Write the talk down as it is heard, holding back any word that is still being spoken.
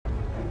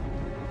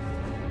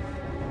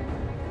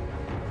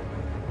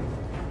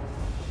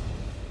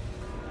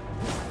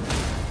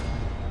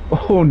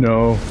Oh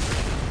no.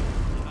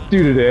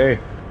 Do today.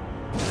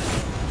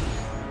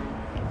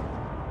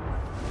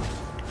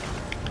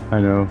 I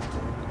know.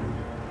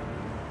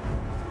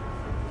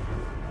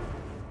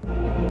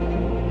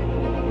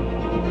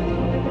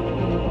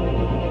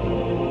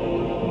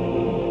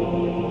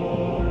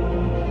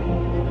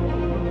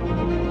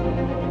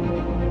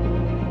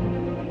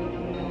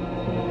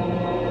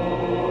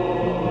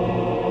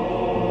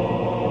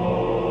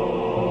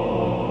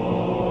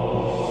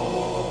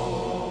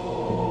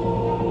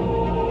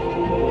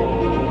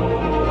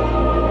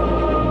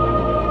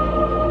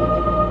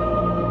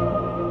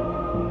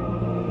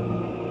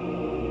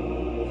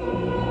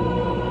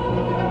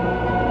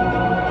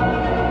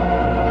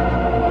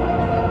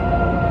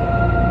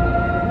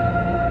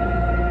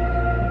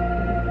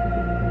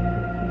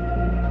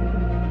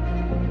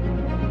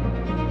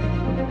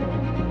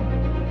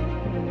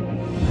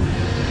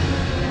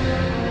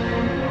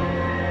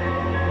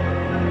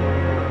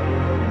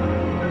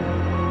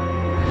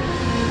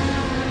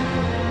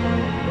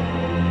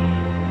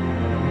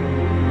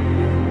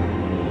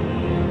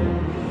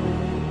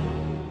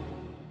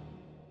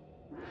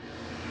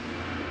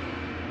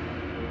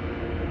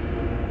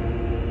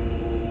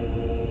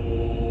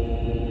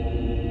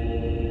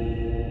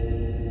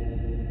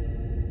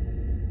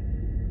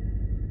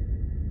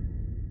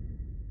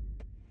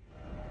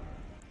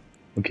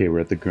 Okay, we're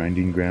at the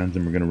grinding grounds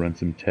and we're gonna run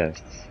some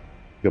tests.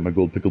 Got my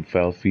gold pickled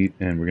fowl feet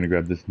and we're gonna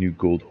grab this new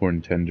gold horn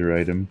tender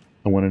item.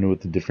 I want to know what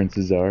the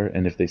differences are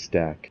and if they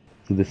stack.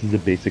 So this is a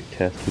basic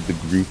test with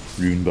the group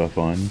rune buff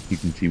on. You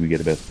can see we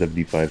get about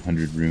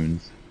 7,500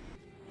 runes.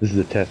 This is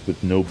a test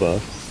with no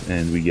buffs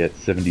and we get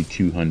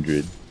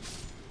 7,200.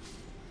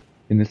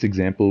 In this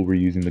example we're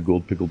using the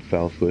gold pickled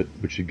fowl foot,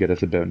 which should get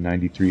us about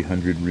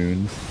 9,300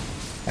 runes.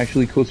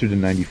 Actually closer to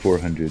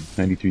 9,400,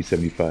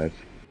 9,375.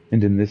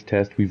 And in this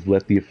test, we've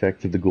let the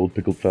effects of the gold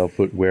pickled fowl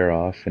foot wear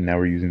off, and now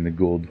we're using the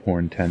gold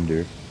horn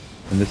tender.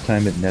 And this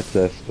time it nets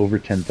us over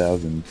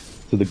 10,000.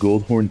 So the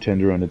gold horn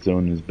tender on its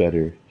own is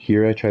better.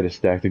 Here I try to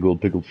stack the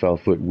gold pickled fowl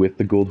foot with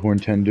the gold horn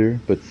tender,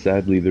 but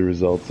sadly the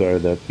results are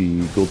that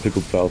the gold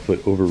pickled fowl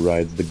foot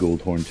overrides the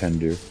gold horn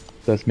tender,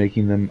 thus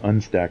making them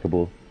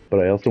unstackable.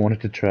 But I also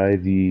wanted to try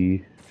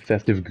the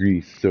festive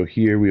grease, so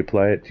here we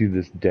apply it to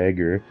this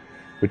dagger,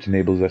 which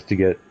enables us to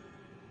get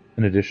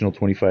an additional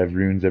 25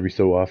 runes every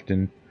so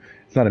often.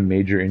 It's not a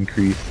major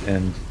increase,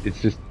 and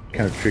it's just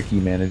kind of tricky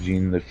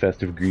managing the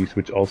festive grease,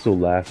 which also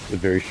lasts a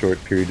very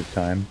short period of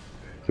time.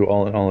 So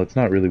all in all, it's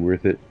not really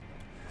worth it.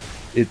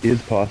 It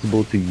is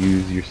possible to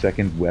use your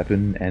second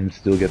weapon and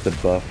still get the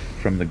buff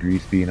from the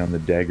grease being on the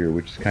dagger,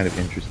 which is kind of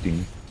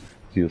interesting.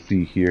 So you'll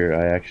see here,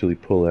 I actually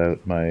pull out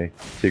my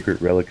Sacred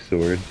Relic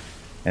Sword,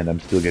 and I'm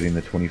still getting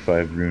the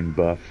 25 rune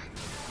buff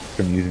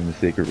from using the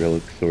Sacred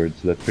Relic Sword,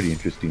 so that's pretty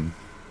interesting.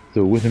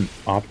 So with an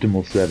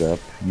optimal setup,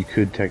 you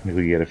could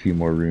technically get a few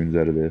more runes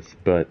out of this,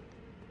 but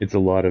it's a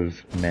lot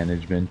of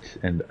management,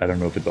 and I don't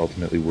know if it's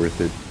ultimately worth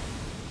it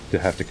to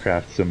have to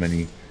craft so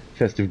many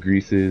festive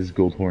greases,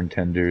 gold horn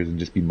tenders, and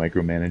just be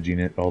micromanaging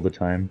it all the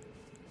time.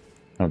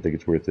 I don't think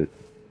it's worth it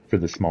for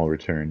the small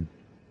return.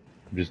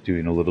 I'm just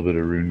doing a little bit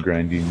of rune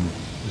grinding.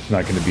 It's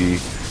not going to be...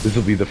 This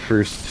will be the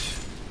first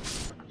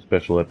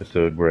special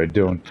episode where I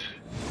don't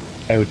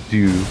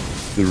outdo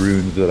the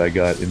runes that I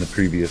got in the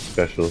previous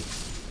special.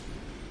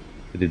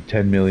 I did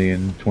 10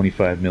 million,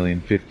 25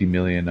 million, 50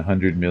 million,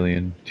 100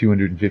 million,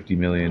 250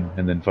 million,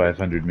 and then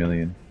 500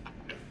 million.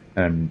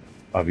 And I'm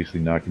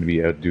obviously not going to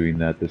be outdoing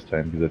that this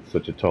time because that's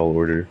such a tall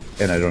order,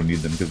 and I don't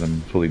need them because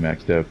I'm fully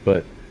maxed out,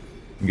 but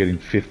I'm getting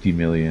 50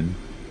 million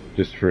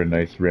just for a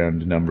nice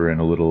round number and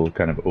a little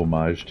kind of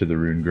homage to the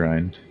rune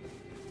grind.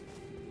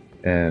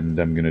 And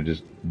I'm going to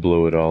just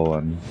blow it all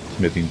on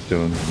smithing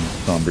stones and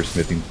somber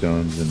smithing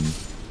stones and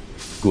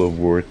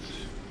gloveworts.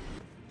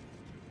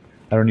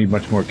 I don't need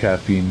much more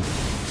caffeine,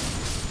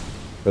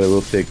 but I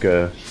will take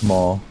a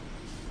small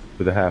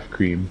with a half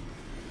cream.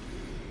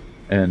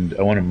 And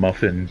I want a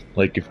muffin,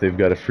 like if they've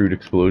got a fruit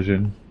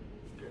explosion,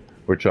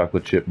 or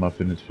chocolate chip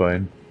muffin is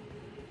fine.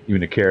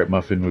 Even a carrot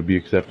muffin would be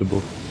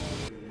acceptable.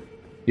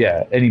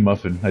 Yeah, any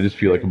muffin. I just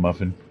feel like a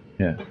muffin.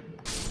 Yeah.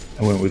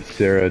 I went with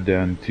Sarah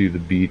down to the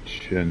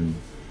beach and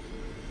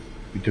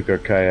we took my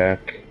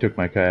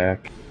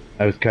kayak.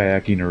 I was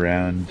kayaking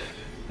around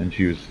and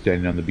she was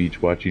standing on the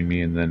beach watching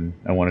me, and then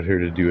I wanted her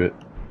to do it,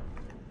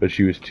 but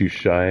she was too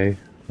shy.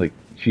 Like,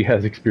 she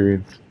has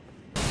experience,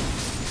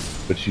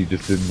 but she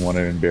just didn't want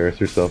to embarrass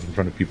herself in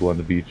front of people on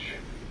the beach.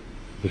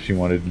 So she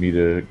wanted me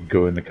to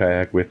go in the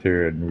kayak with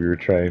her, and we were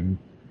trying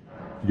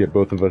to get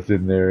both of us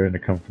in there in a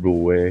comfortable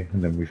way,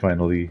 and then we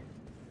finally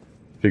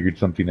figured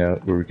something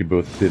out where we could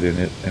both sit in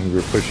it, and we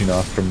were pushing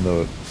off from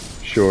the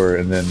shore,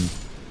 and then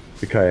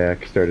the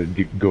kayak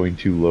started going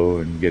too low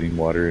and getting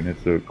water in it,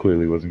 so it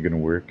clearly wasn't going to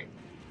work.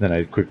 Then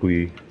I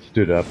quickly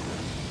stood up,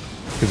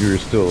 because we were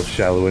still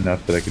shallow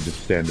enough that I could just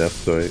stand up,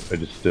 so I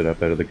just stood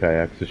up out of the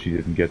kayak so she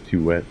didn't get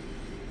too wet.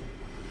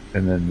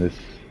 And then this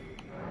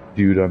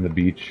dude on the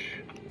beach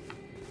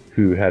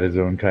who had his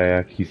own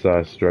kayak, he saw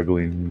us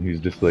struggling, and he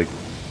was just like,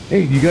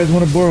 "Hey, do you guys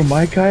want to borrow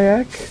my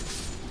kayak?"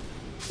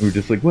 We were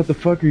just like, "What the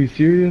fuck, are you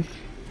serious?"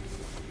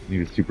 He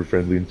was super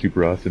friendly and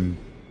super awesome.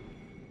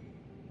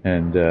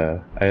 And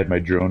I had my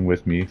drone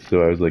with me,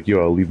 so I was like,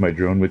 yo, I'll leave my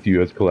drone with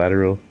you as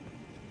collateral.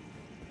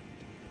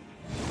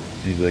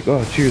 And he's like,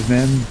 oh, cheers,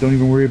 man. Don't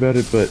even worry about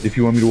it, but if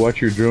you want me to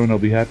watch your drone, I'll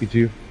be happy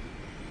to.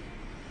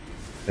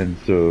 And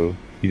so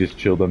he just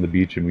chilled on the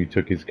beach, and we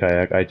took his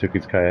kayak. I took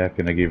his kayak,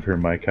 and I gave her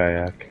my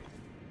kayak.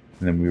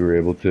 And then we were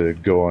able to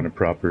go on a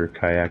proper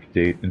kayak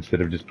date instead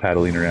of just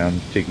paddling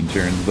around, taking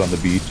turns on the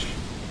beach.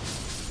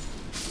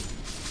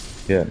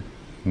 Yeah,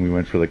 and we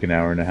went for like an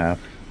hour and a half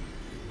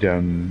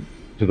down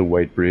to the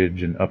White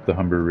Bridge and up the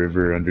Humber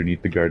River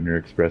underneath the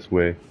Gardner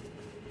Expressway.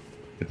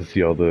 Got to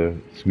see all the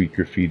sweet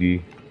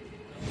graffiti.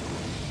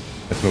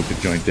 I smoked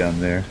a joint down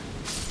there.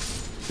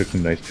 Took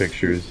some nice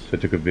pictures. I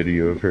took a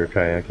video of her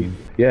kayaking.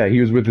 Yeah, he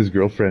was with his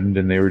girlfriend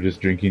and they were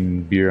just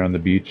drinking beer on the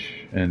beach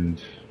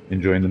and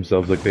enjoying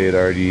themselves like they had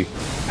already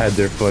had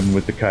their fun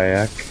with the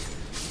kayak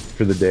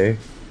for the day.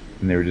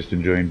 And they were just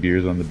enjoying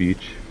beers on the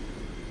beach.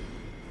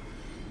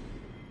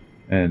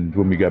 And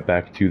when we got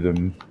back to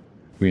them,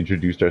 we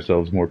introduced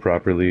ourselves more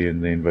properly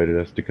and they invited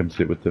us to come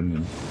sit with them.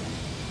 And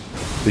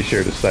they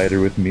shared a cider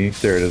with me.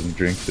 Sarah doesn't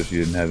drink, so she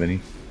didn't have any.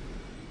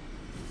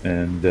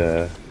 And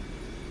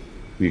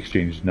we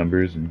exchanged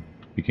numbers and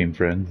became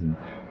friends. And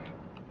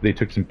they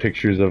took some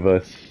pictures of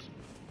us.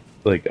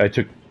 Like, I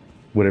took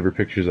whatever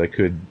pictures I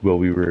could while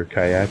we were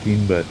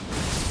kayaking, but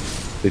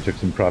they took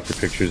some proper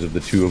pictures of the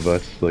two of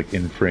us, like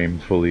in frame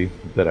fully,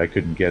 that I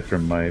couldn't get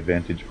from my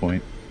vantage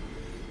point.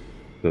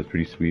 So it was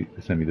pretty sweet.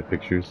 They sent me the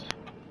pictures.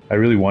 I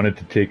really wanted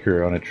to take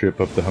her on a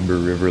trip up the Humber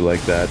River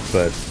like that,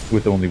 but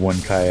with only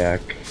one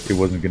kayak, it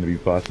wasn't going to be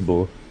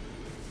possible.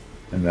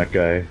 And that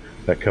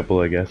couple,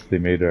 I guess, they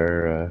made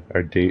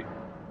our date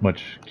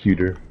much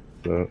cuter,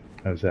 so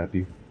I was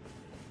happy.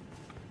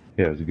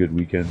 Yeah, it was a good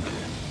weekend.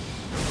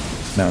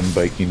 Mountain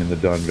biking in the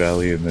Don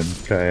Valley and then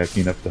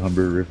kayaking up the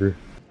Humber River.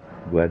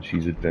 I'm glad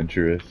she's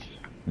adventurous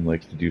and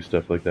likes to do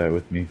stuff like that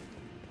with me.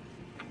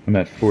 I'm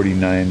at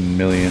 49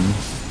 million.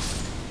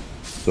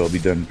 So I'll be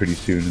done pretty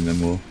soon, and then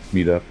we'll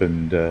meet up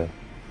and do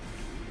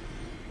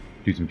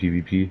some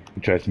PvP.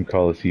 We'll try some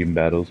Coliseum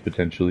battles,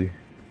 potentially,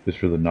 just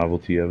for the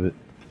novelty of it.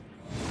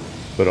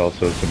 But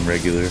also some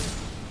regular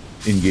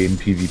in-game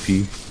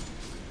PvP.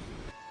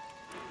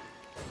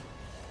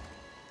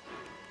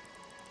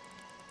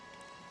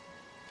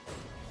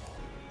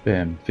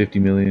 Bam, 50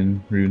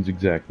 million runes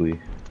exactly.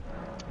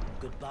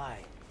 Goodbye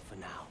for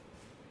now.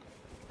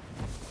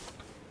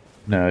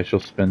 Now I shall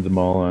spend them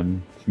all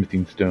on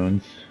smithing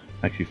stones.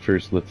 Actually,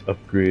 first let's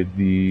upgrade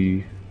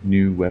the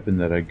new weapon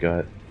that I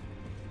got.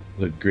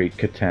 The Great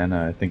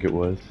Katana, I think it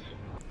was.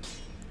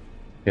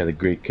 Yeah, the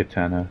Great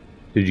Katana.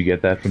 Did you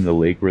get that from the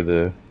lake where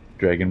the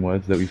dragon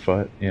was that we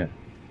fought? Yeah.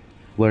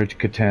 Large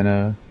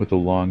katana with a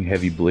long,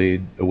 heavy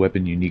blade, a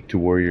weapon unique to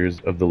warriors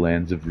of the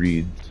lands of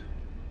reeds.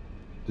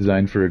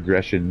 Designed for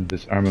aggression,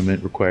 this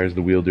armament requires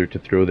the wielder to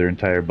throw their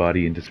entire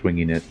body into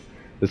swinging it.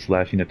 The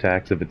slashing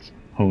attacks of its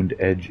honed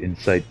edge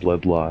incite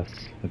blood loss.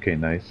 Okay,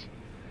 nice.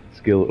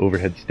 Skill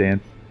overhead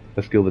stance,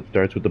 a skill that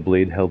starts with the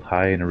blade held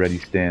high in a ready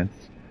stance.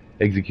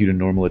 Execute a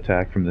normal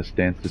attack from this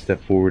stance to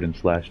step forward and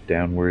slash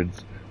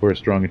downwards, or a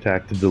strong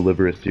attack to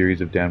deliver a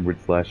series of downward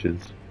slashes.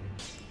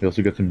 We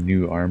also got some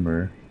new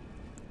armor.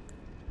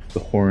 The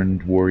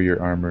Horned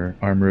Warrior armor,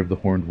 armor of the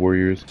Horned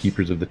Warriors,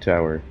 Keepers of the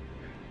Tower.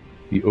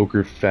 The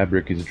ochre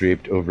fabric is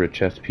draped over a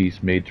chest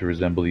piece made to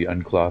resemble the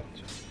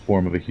unclothed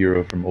form of a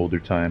hero from older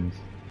times.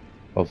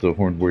 Also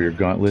Horned Warrior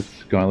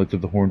gauntlets, gauntlets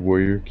of the Horned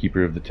Warrior,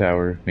 Keeper of the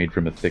Tower, made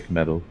from a thick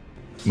metal.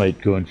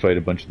 Might go and fight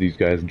a bunch of these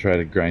guys and try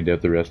to grind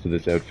out the rest of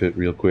this outfit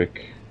real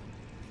quick.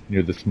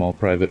 Near the small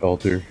private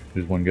altar,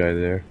 there's one guy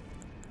there.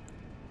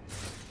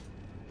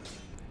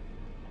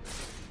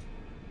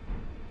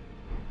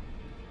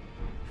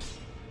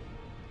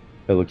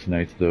 That looks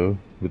nice though,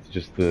 with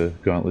just the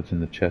gauntlets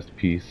and the chest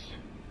piece.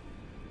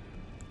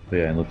 But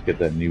yeah, and let's get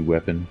that new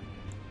weapon.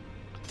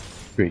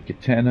 Great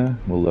Katana,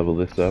 we'll level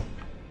this up.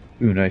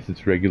 Ooh, nice,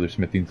 it's regular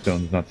smithing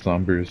stones, not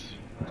sombers.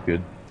 That's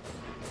good.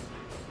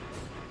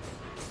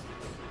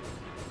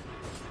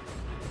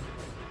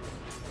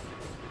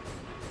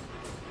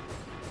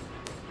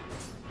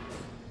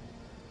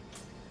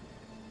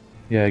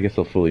 Yeah, I guess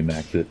I'll fully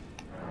max it.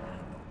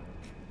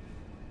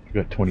 I've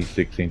got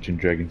 26 ancient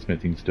dragon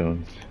smithing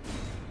stones.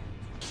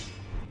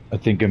 I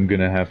think I'm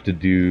gonna have to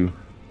do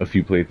a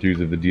few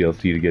playthroughs of the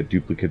DLC to get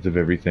duplicates of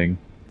everything.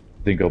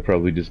 I think I'll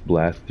probably just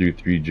blast through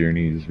 3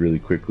 journeys really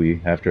quickly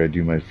after I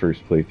do my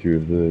first playthrough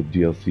of the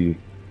DLC.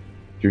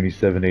 Journey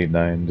 7, 8,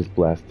 9, just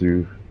blast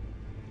through,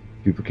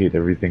 duplicate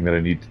everything that I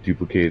need to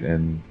duplicate,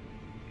 and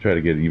try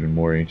to get even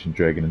more Ancient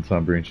Dragon and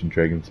Somber Ancient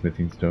Dragon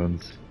smithing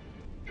stones.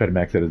 Try to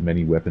max out as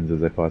many weapons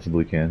as I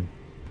possibly can.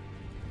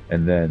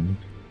 And then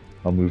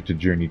I'll move to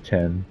Journey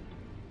 10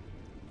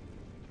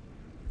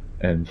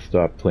 and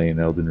stop playing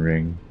Elden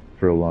Ring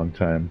for a long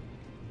time.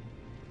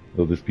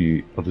 I'll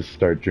just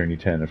start Journey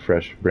 10, a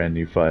fresh, brand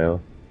new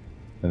file,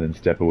 and then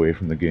step away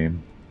from the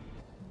game.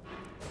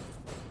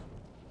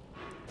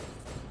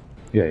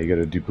 Yeah, you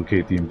gotta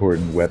duplicate the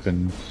important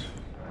weapons,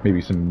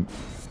 maybe some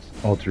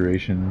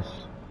alterations.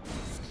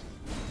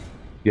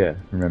 Yeah,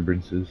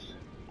 remembrances.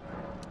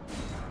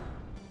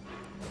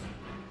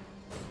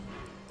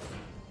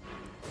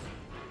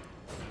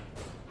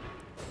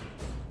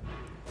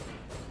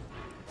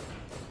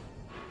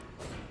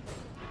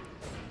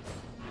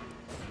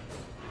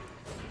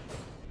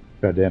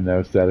 God damn, that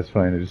was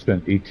satisfying. I just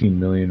spent 18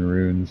 million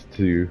runes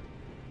to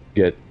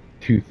get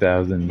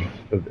 2,000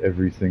 of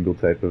every single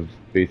type of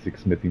basic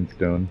smithing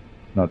stone.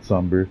 Not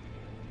somber,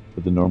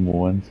 but the normal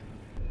ones.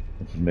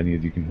 That's as many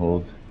as you can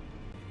hold.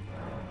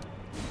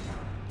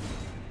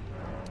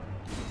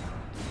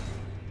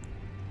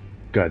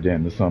 God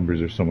damn, the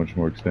sombers are so much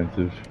more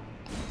expensive.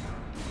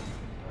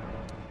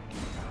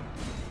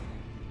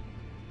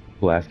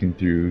 Blasting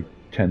through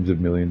tens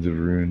of millions of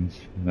runes,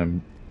 and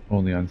I'm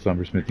only on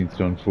somber smithing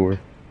stone 4.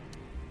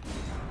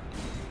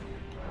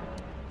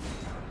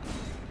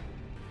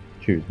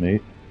 Cheers,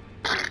 mate.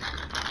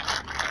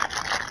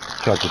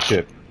 Chocolate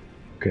chip.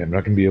 Okay, I'm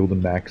not gonna be able to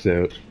max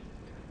out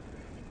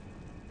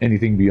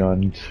anything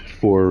beyond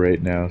 4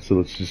 right now, so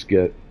let's just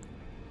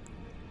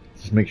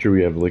make sure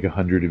we have like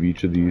 100 of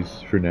each of these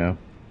for now.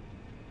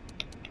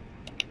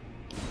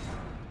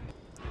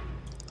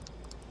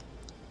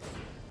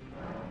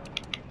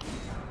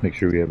 Make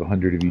sure we have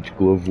 100 of each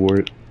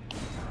glowwort.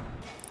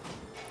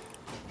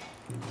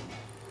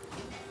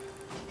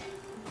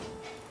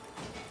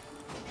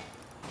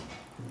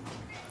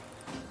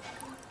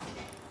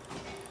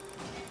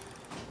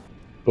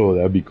 Oh,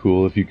 that'd be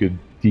cool if you could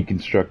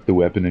deconstruct the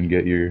weapon and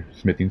get your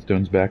smithing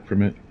stones back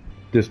from it.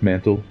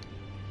 Dismantle.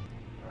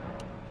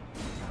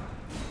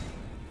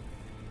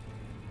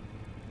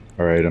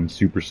 Alright, I'm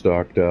super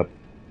stocked up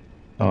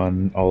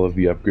on all of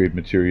the upgrade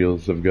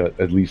materials. I've got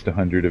at least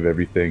 100 of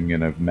everything,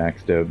 and I've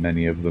maxed out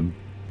many of them.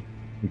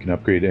 You can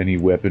upgrade any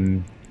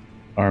weapon,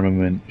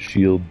 armament,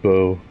 shield,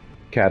 bow,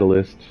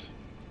 catalyst,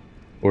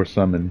 or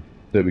summon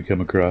that we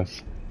come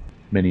across.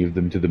 Many of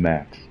them to the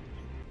max.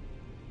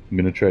 I'm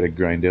gonna try to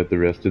grind out the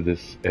rest of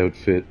this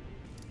outfit.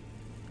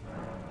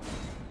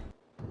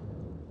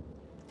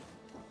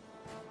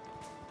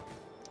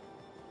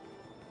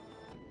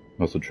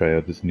 Also try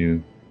out this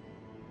new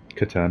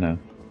katana.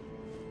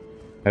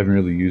 I haven't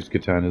really used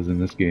katanas in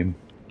this game.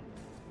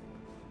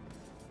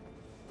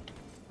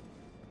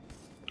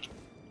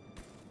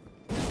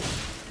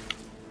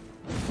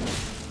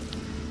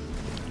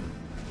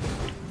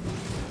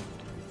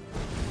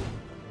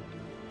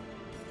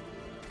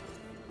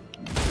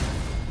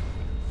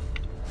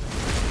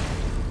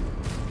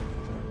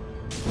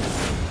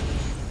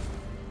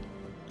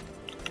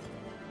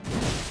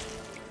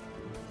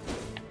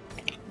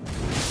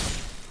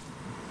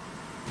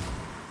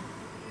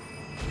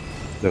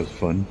 That was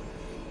fun.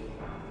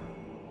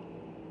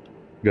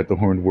 Got the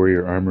Horned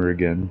Warrior armor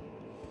again.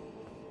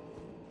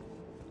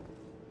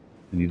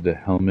 I need the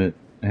helmet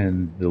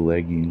and the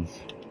leggings.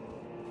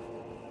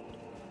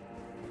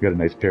 Got a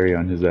nice parry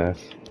on his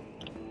ass.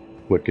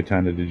 What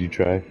katana did you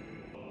try?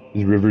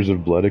 Is Rivers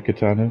of Blood a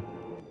katana?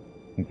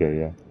 Okay,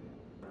 yeah.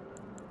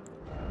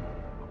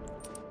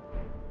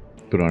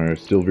 Put on our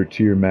silver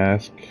tier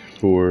mask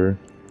for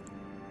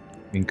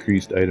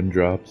increased item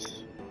drops.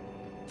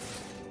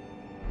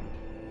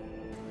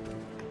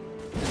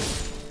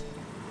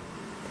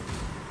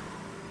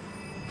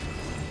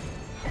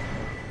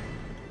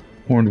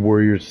 Horned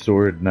Warrior's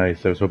sword,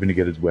 nice. I was hoping to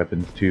get his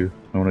weapons too.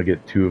 I want to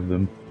get 2 of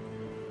them.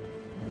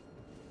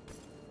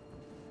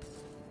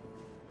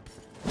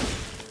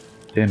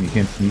 Damn, you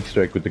can't sneak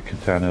strike with the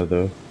katana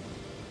though.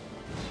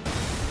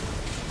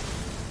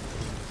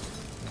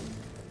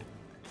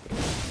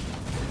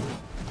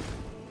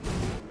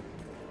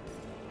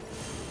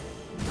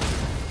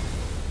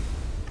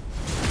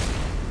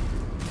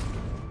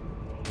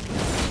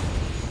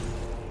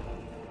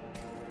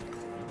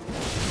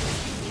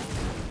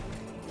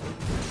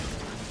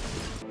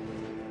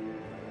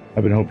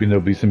 I've been hoping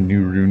there'll be some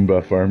new rune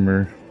buff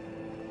armor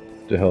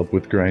to help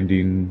with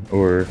grinding,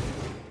 or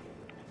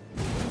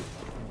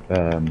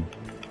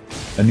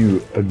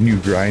a new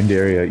grind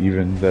area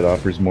even that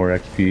offers more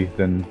XP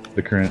than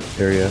the current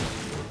area.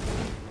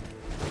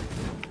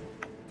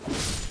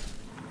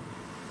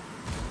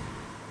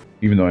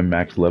 Even though I'm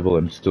max level,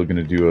 I'm still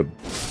gonna do a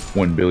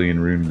 1 billion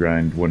rune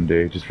grind one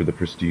day just for the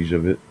prestige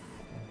of it.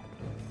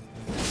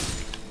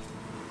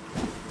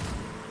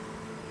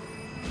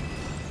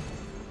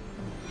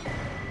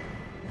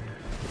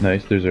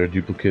 Nice, there's our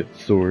duplicate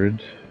sword,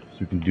 so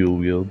we can dual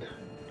wield.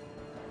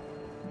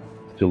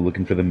 Still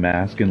looking for the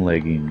mask and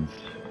leggings.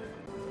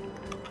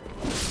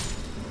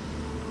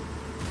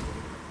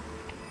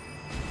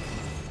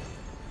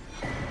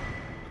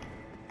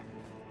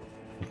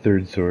 The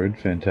 3rd sword,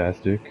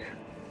 fantastic.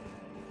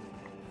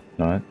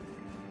 Not.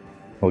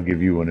 I'll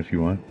give you one if you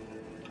want.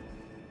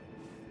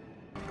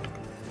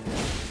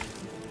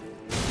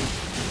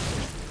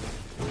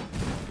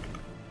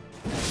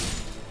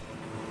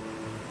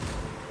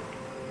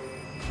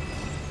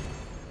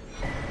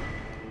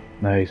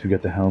 Nice, we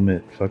got the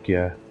helmet. Fuck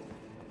yeah.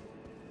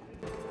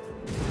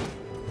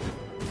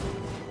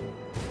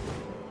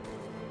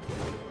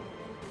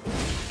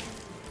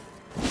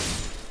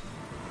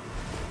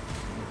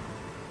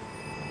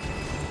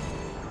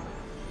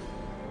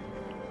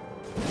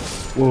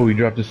 Whoa, we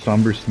dropped a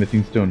somber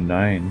smithing stone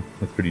 9.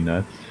 That's pretty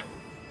nuts.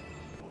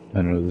 I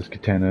don't know, this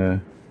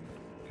katana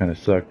kind of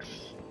sucks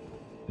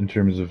in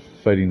terms of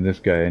fighting this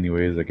guy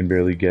anyways. I can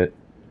barely get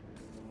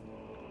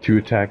 2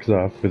 attacks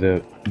off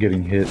without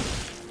getting hit.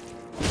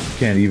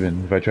 Can't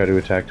even. If I try to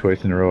attack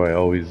twice in a row, I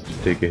always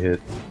just take a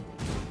hit.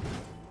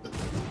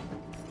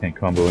 Can't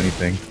combo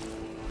anything.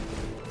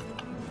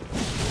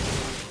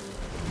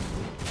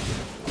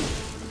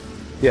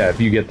 Yeah,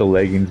 if you get the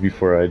leggings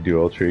before I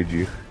do, I'll trade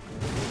you.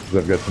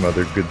 Because I've got some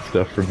other good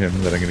stuff from him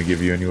that I'm going to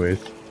give you anyways.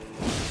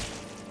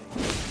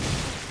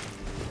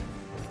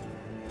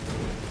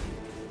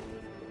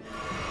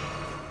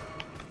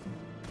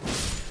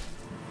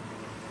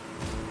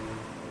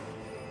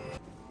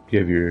 You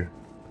have your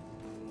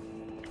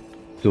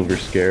silver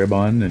scarab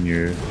on and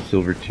your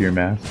silver tier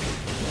mask.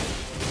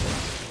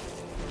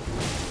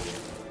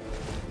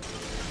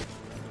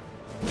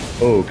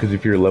 Oh, because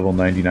if you're level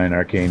 99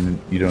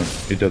 arcane,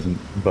 it doesn't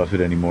buff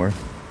it anymore.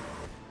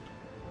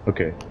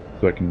 Okay,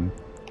 so I can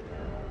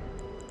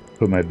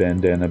put my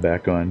bandana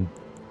back on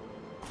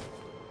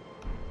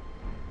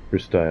for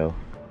style.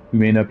 We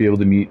may not be able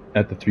to meet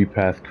at the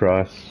 3-path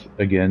cross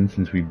again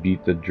since we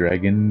beat the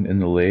dragon in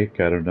the lake.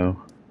 I don't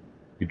know.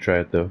 You try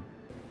it though.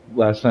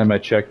 Last time I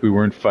checked, we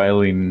weren't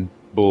filing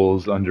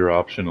bowls under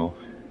optional.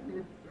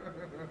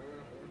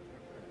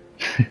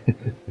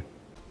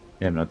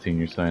 Yeah, I'm not seeing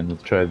your sign.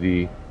 Let's try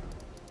the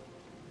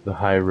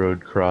high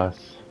road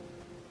cross.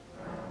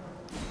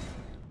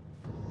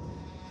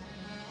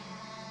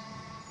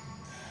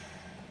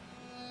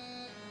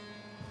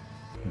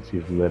 Let's see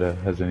if Letta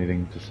has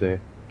anything to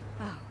say.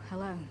 Oh,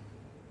 hello.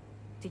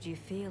 Did you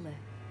feel it?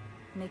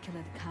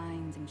 Nicola the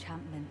Kind's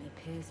enchantment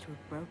appears to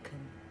have broken.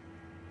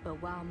 But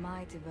while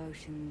my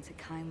devotion to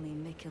kindly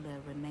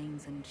Nicola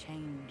remains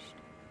unchanged,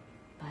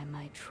 by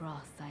my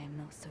troth I am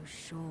not so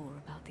sure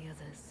about the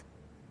others.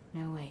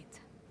 No,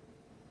 wait.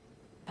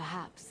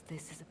 Perhaps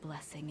this is a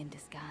blessing in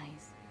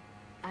disguise.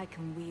 I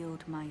can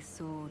wield my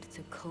sword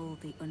to cull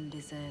the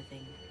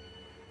undeserving,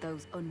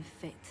 those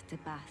unfit to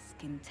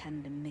bask in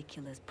tender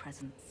Nicola's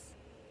presence.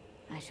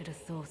 I should have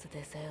thought of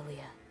this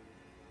earlier.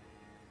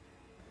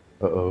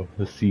 Uh-oh,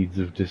 the seeds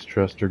of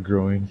distrust are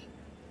growing.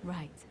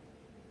 Right.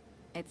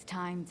 It's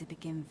time to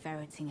begin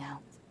ferreting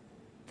out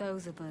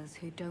those of us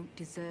who don't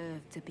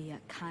deserve to be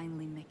at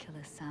kindly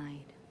Nicola's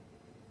side.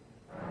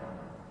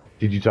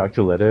 Did you talk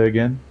to Letta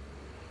again?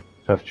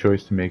 Tough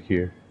choice to make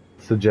here.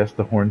 Suggest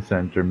the horn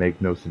scent or make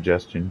no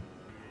suggestion.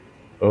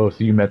 Oh,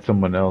 so you met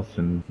someone else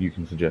and you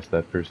can suggest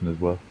that person as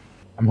well.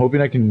 I'm hoping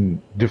I can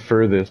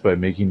defer this by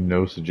making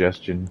no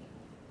suggestion.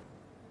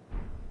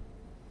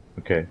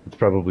 Okay, it's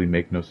probably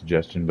make no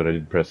suggestion, but I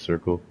did press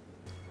circle.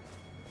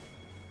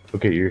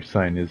 Okay, your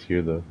sign is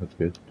here though, that's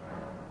good.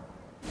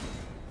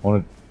 I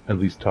want to at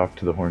least talk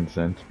to the horn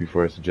scent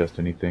before I suggest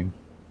anything.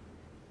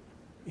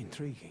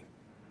 Intriguing.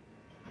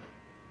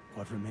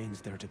 What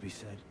remains there to be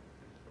said?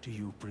 Do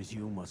you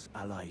presume us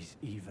allies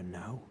even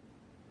now?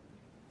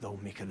 Though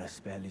Nicola's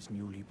spell is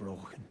newly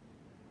broken,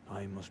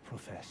 I must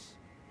profess,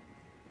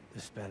 the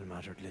spell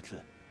mattered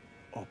little.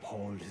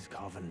 Uphold his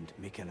covenant,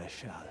 Nicola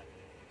shall,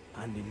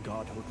 and in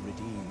godhood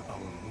redeem our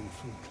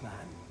rueful clan.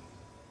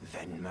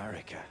 Then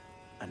Marika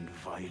and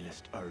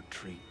vilest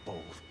Erdtree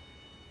both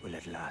will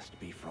at last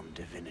be from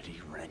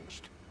divinity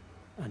wrenched.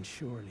 And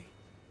surely,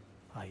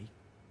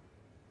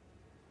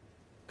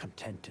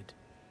 contented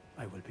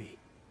I will be.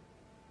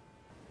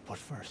 But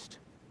first,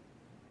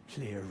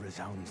 clear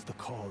resounds the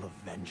call of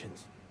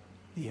vengeance.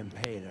 The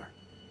Impaler,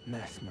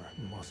 Mesmer,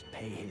 must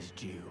pay his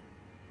due.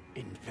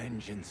 In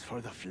vengeance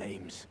for the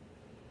flames,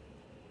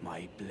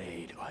 my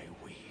blade I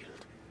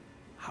wield.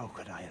 How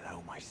could I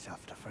allow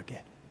myself to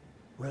forget?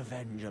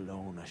 Revenge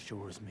alone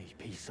assures me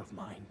peace of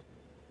mind.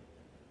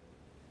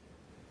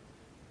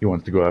 He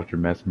wants to go after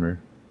Mesmer.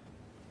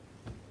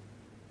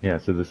 Yeah,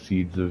 so the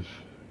seeds of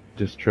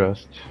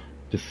distrust,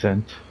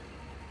 dissent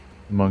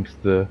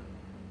amongst the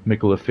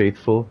Nicola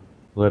faithful.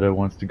 Letta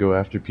wants to go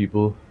after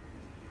people.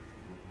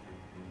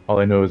 All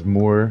I know is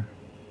Moore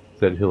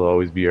said he'll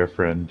always be our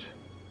friend.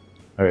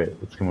 Alright,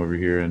 let's come over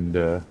here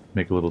and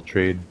make a little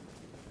trade.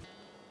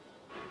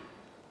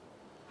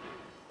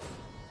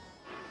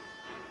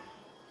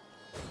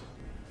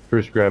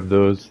 First grab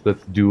those.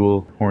 That's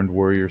dual horned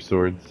warrior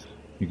swords.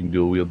 You can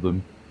dual wield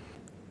them.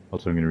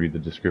 Also, I'm going to read the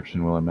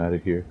description while I'm at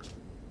it here.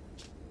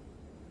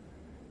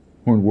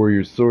 Horned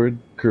Warrior's Sword.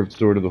 Curved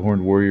sword of the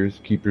Horned Warriors,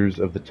 keepers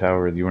of the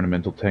tower. The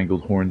ornamental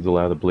tangled horns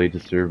allow the blade to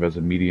serve as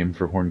a medium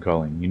for horn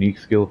calling. Unique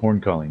skill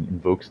horn calling.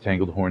 Invokes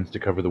tangled horns to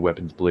cover the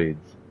weapon's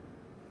blades.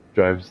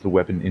 Drives the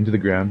weapon into the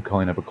ground,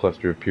 calling up a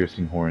cluster of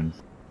piercing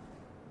horns.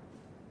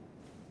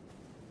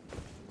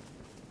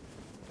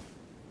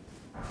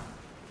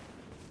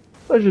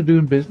 Pleasure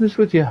doing business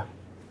with ya.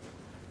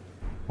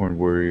 Horned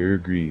Warrior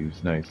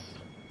agrees. Nice.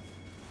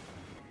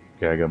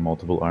 Okay, I got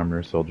multiple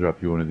armor, so I'll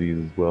drop you one of these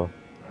as well.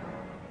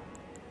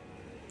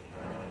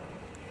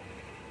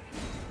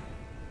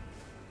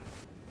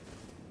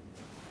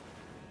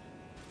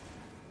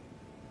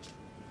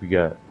 We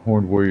got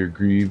Horned Warrior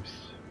Greaves,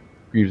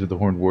 Greaves of the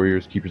Horned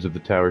Warriors, keepers of the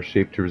tower,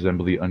 shaped to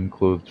resemble the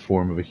unclothed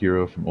form of a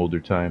hero from older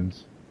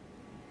times.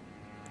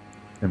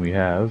 Then we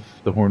have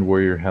the Horned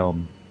Warrior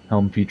Helm.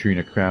 Helm featuring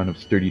a crown of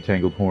sturdy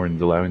tangled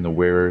horns, allowing the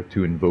wearer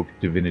to invoke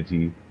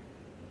divinity.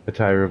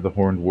 Attire of the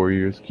Horned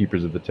Warriors,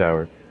 keepers of the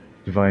tower.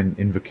 Divine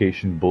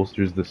invocation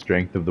bolsters the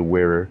strength of the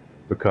wearer,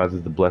 but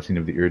causes the blessing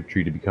of the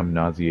Erdtree to become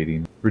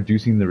nauseating,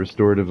 reducing the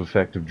restorative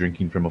effect of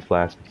drinking from a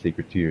flask of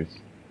sacred tears.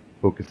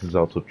 Focus is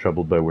also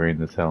troubled by wearing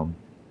this helm.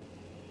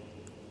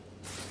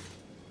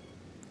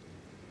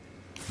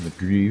 And the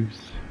Greaves.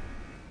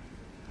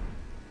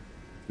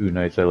 Ooh,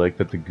 nice. I like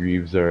that the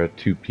Greaves are a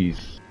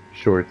two-piece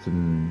shorts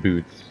and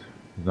boots.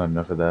 There's not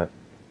enough of that.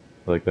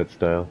 I like that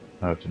style.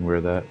 I often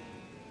wear that.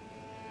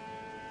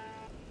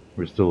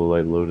 We're still a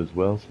light load as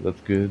well, so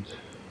that's good.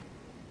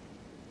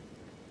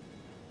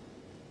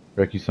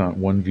 Recusant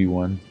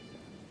 1v1.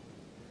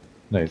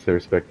 Nice, I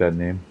respect that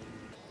name.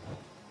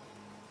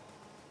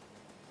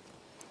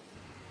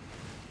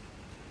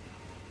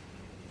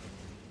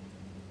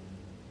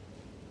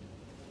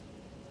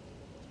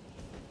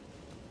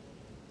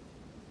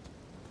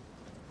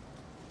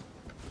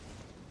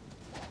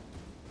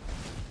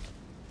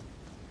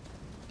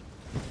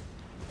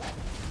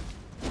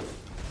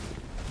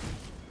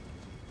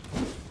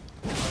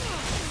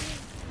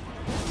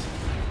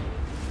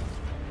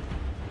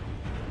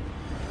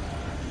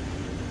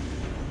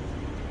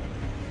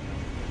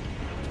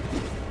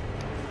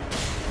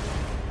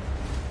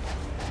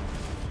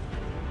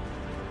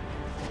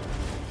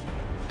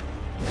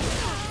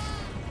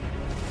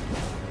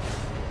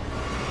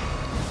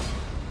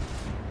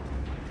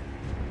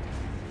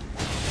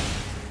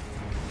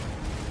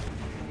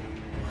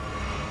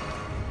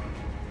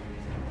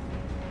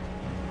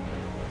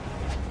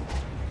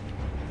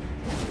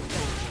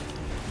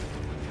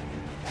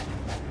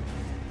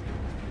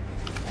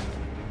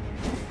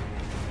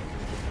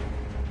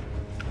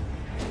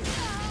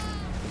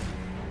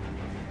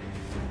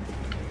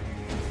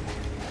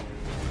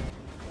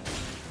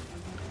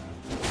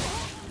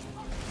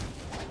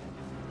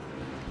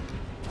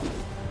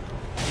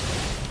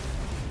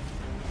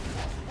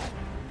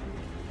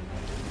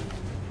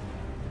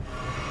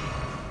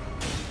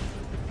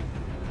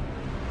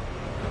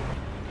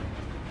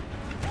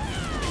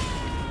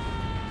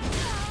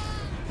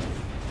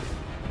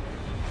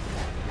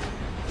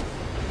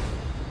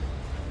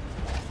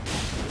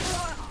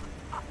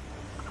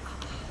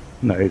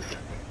 Nice.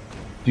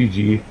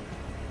 GG.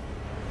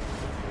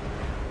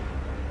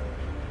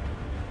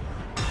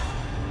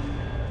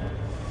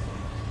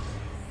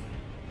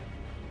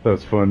 That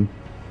was fun.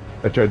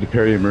 I tried to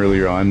parry him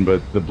earlier on,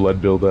 but the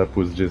blood buildup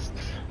was just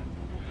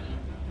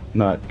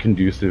not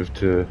conducive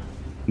to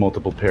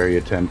multiple parry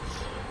attempts.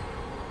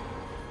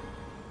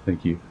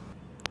 Thank you.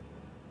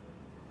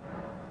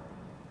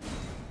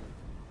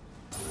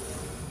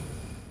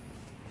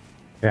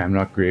 Yeah, I'm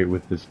not great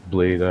with this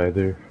blade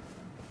either.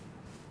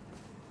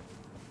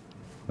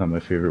 Not my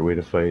favorite way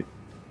to fight,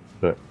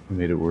 but I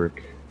made it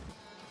work.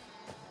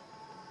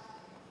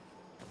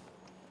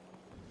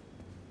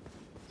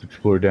 Let's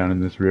explore down in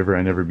this river.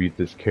 I never beat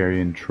this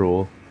carrion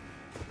troll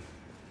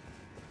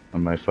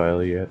on my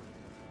file yet.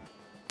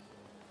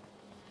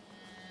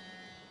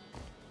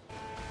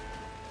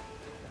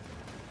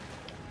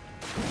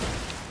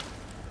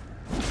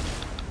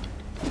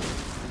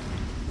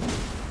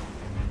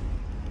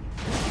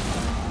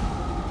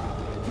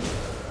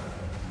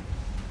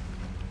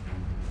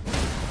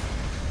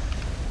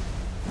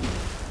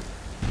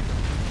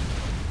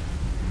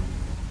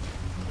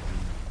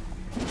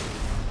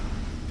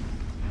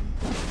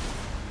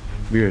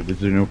 Weird, is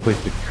there no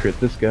place to crit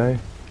this guy?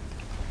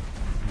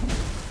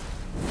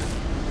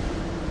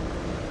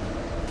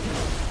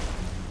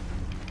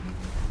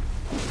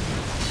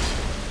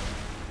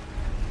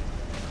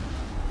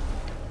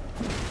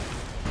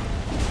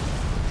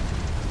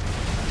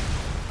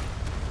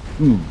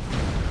 Ooh.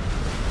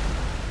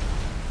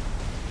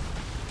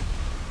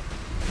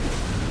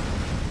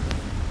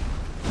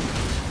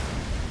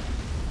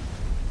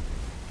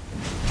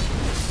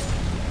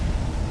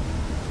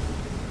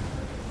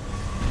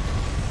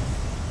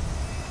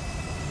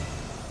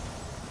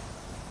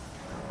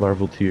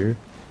 Larval tier,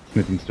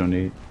 smithing stone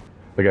 8.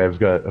 Like I've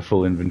got a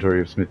full inventory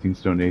of smithing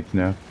stone 8s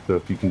now, so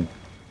if you can...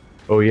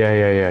 Oh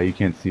yeah, you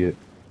can't see it.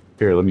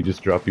 Here, let me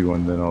just drop you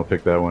one, then I'll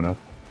pick that one up.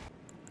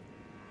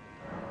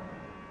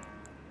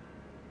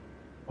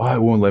 Oh, it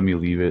won't let me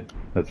leave it.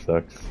 That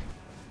sucks.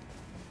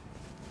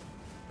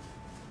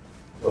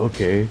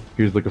 Okay,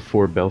 here's like a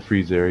 4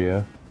 belfries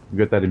area. We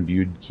got that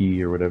imbued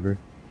key or whatever.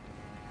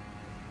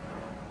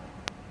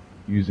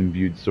 Use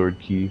imbued sword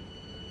key.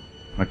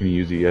 I'm not going to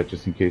use it yet,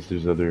 just in case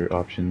there's other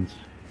options.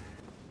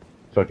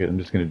 Fuck it, I'm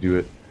just going to do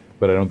it.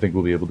 But I don't think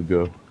we'll be able to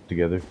go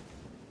together.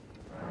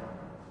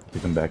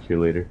 I'll come back here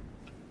later.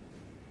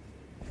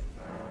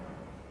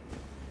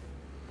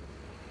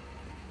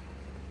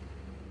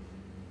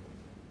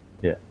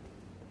 Yeah.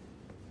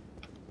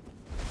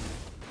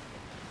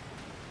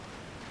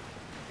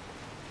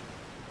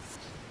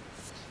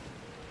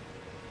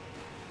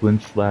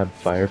 Flint slab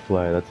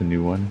firefly, that's a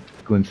new one.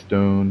 Cool.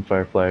 glintstone,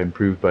 firefly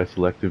improved by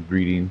selective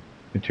breeding,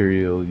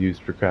 material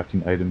used for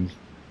crafting items,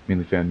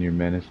 mainly found near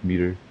Manus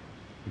Meter.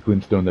 The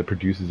glintstone that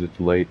produces its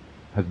light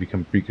has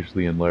become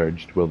freakishly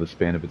enlarged, while the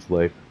span of its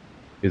life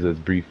is as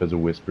brief as a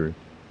whisper.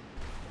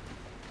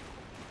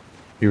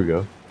 Here we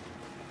go.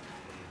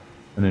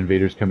 An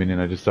invader's coming in,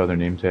 I just saw their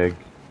name tag.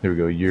 There we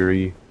go,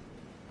 Yuri.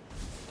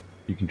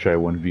 You can try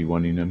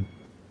 1v1ing him.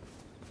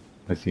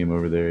 I see him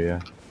over there,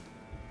 yeah.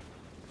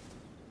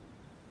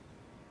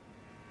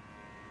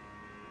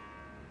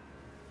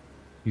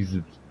 He's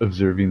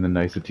observing the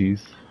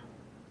niceties.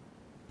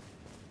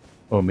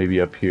 Oh,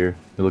 maybe up here.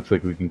 It looks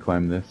like we can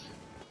climb this.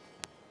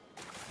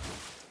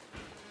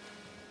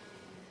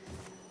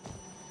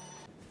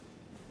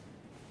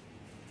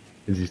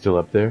 Is he still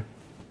up there?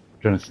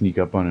 I'm trying to sneak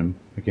up on him.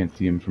 I can't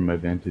see him from my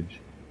vantage.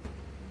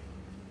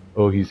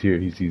 Oh, he's here.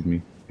 He sees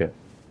me. Okay.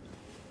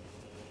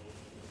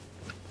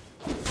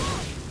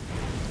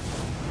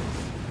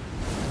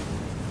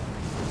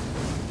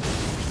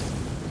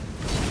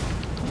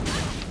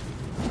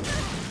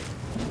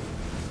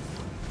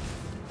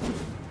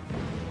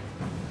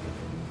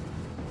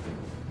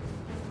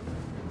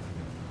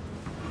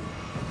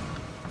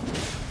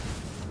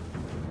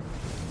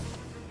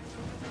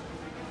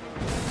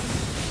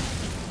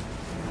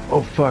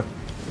 Oh fuck!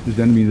 There's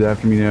enemies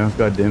after me now.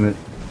 God damn it.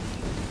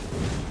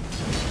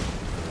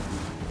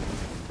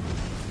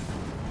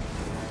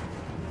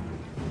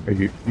 Are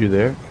you're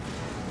there?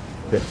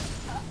 Okay.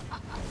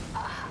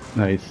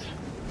 Nice.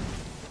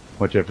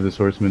 Watch out for this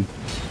horseman.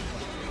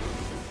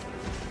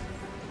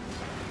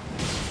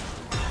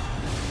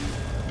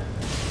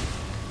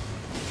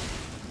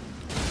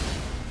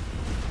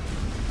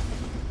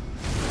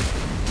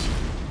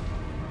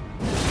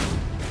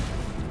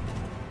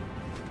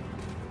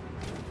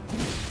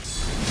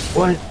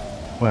 What?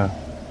 Wow.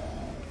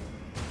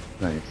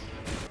 Nice.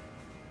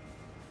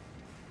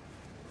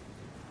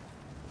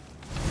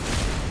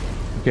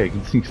 Okay, I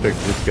can sneak strike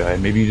this guy.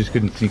 Maybe you just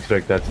couldn't sneak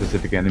strike that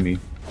specific enemy.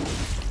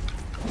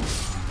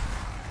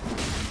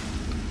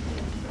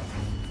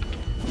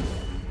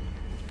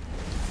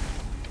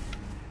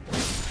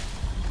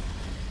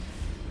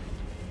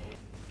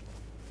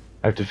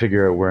 I have to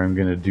figure out where I'm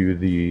gonna do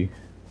the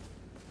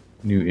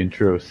new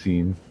intro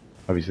scene.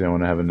 Obviously I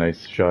want to have a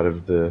nice shot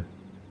of the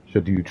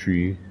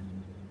Erdtree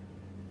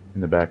in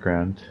the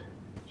background.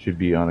 Should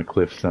be on a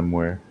cliff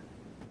somewhere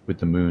with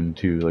the moon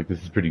too. Like,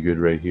 this is pretty good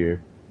right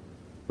here,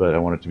 but I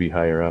want it to be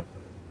higher up.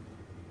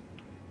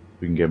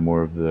 We can get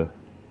more of the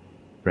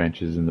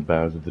branches and the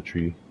boughs of the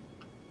tree.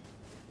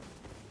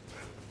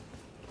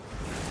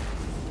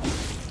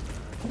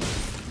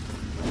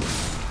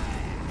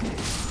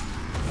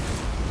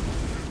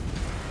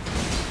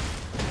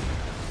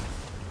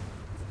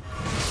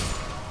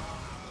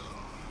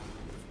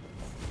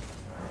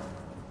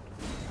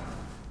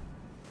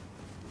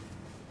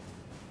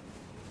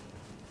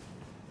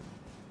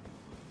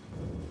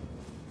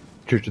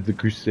 Church of the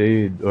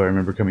Crusade. Oh, I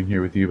remember coming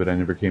here with you, but I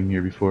never came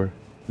here before.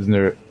 Isn't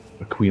there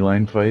a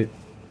Queeline fight?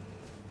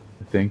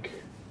 I think.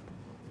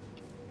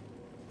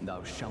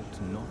 Thou shalt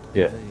not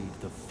Yeah.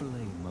 evade the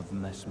flame of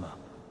Mesmer.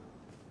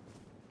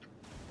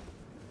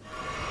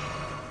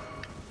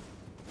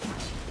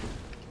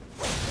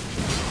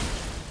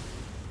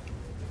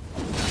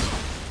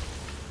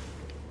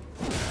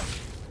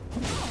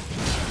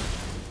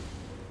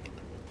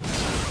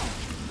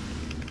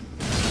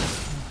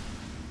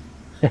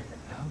 How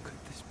could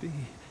this be?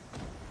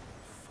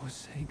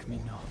 Forsake me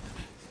not.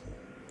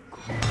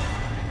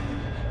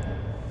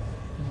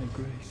 My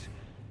grace.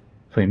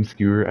 Flame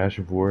Skewer, Ash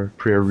of War,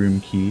 Prayer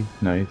Room Key.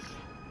 Nice.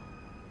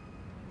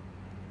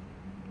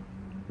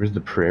 Where's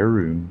the prayer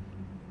room?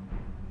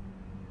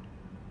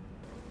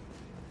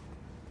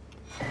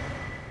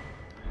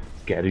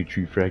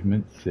 Erdtree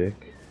fragment.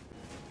 Sick.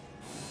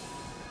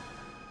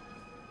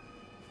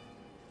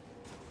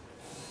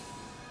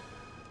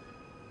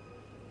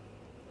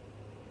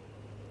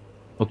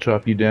 I'll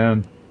chop you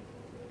down.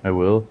 I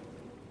will.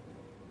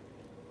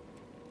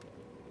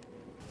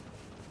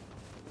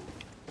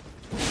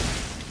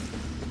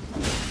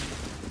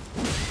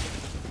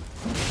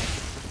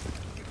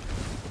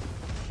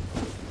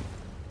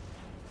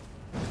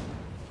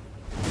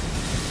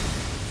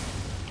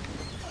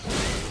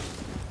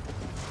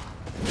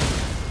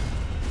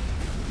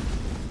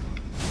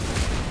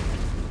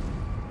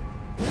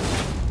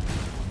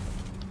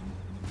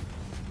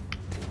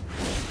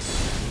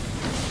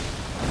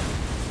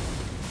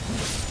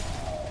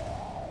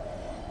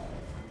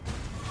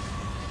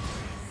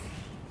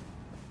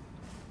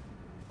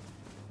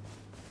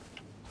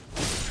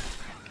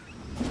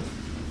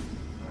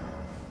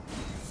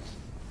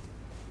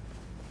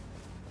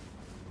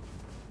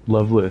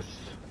 Loveless.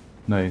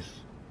 Nice.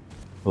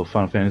 Little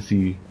Final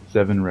Fantasy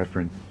VII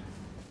reference.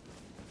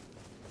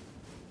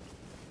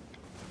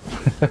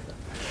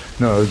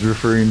 No, I was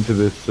referring to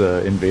this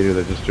invader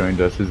that just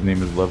joined us. His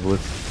name is Loveless.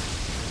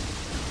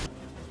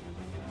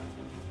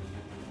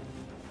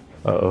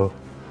 Uh-oh.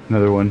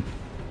 Another one.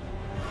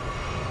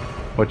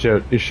 Watch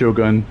out. Is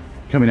Shogun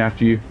coming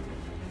after you?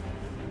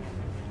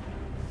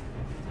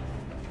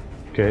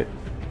 Okay.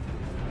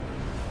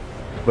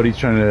 But he's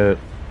trying to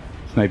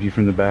snipe you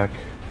from the back.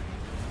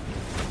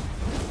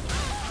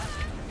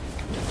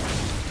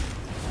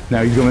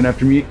 Now he's going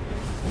after me.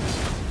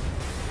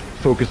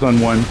 Focus on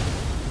one.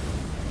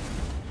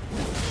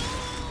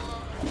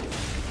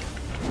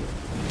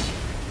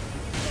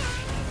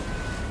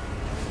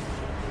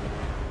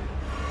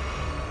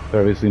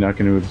 They're obviously not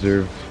going to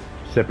observe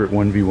separate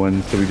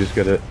 1v1s, so we just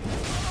gotta...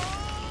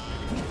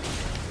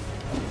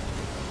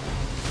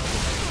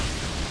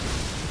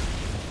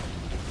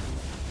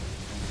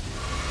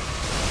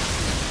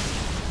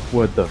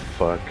 What the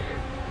fuck?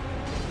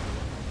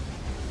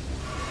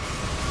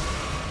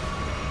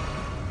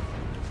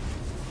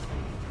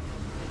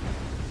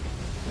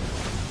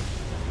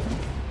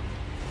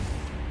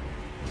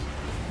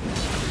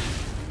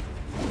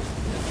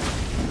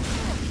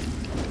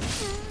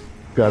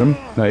 Got him.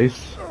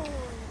 Nice.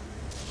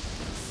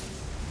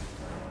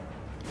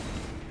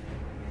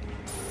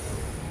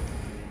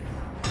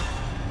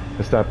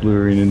 I stopped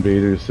luring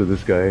invaders so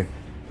this guy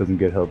doesn't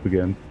get help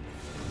again.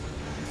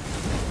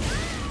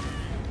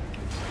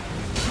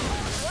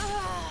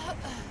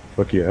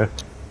 Fuck yeah.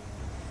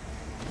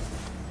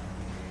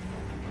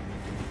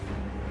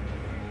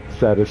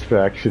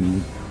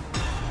 Satisfaction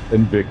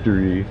and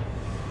victory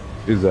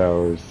is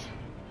ours.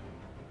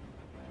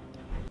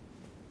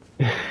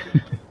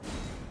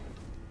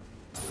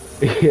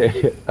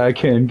 Yeah, I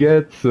can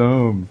get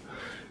some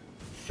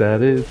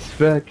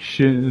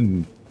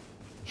satisfaction.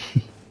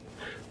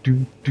 It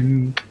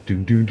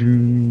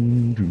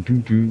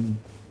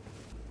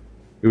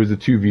was a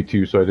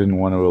 2v2, so I didn't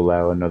want to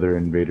allow another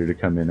invader to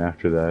come in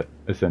after that,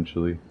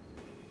 essentially.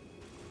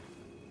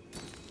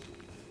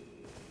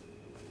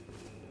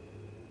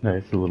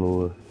 Nice, a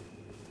little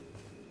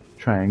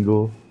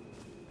triangle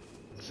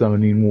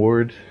summoning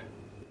ward.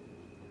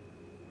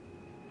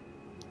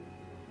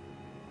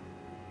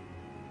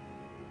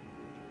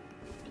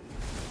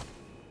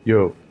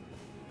 Yo,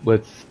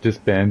 let's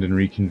disband and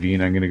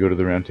reconvene. I'm gonna go to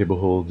the round table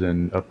hold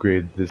and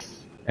upgrade this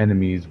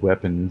enemy's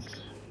weapons.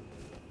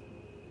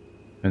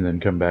 And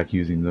then come back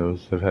using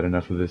those. I've had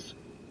enough of this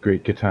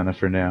great katana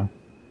for now.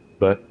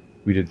 But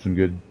we did some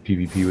good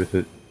PvP with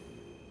it.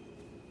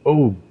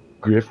 Oh,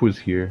 Griff was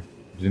here.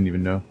 Didn't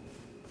even know.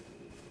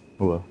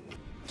 Oh well.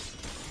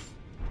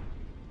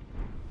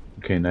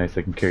 Okay, nice.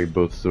 I can carry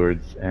both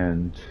swords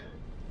and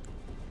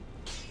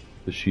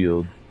the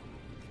shield.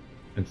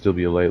 And still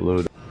be a light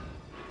load.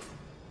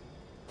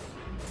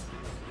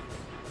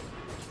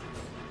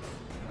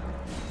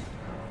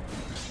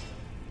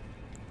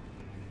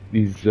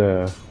 These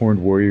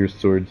Horned Warriors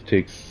swords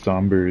take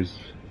Sombers.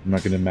 I'm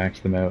not going to max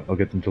them out. I'll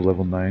get them to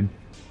level 9.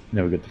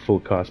 Now we get the full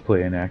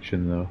cosplay in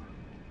action though.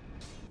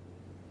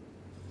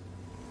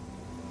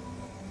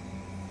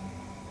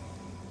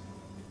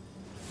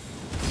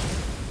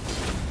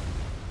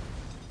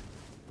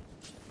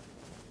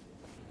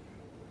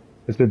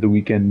 I spent the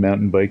weekend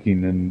mountain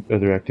biking and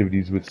other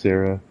activities with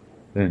Sarah,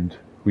 and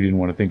we didn't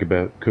want to think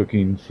about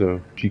cooking,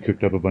 so she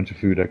cooked up a bunch of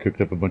food, I cooked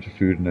up a bunch of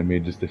food, and I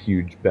made just a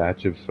huge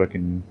batch of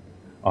fucking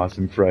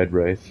awesome fried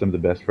rice, some of the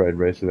best fried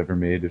rice I've ever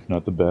made, if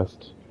not the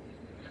best.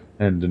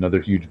 And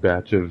another huge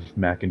batch of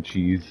mac and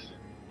cheese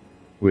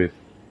with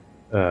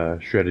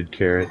shredded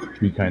carrot,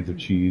 3 kinds of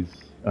cheese,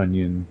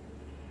 onion,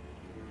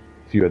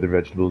 a few other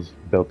vegetables,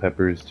 bell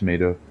peppers,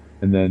 tomato.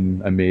 And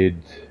then I made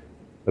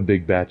a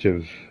big batch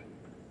of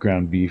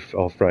ground beef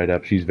all fried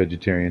up. She's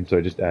vegetarian, so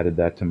I just added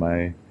that to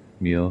my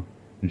meal,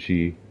 and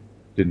she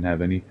didn't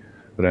have any.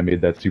 But I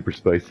made that super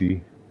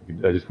spicy.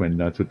 I just went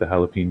nuts with the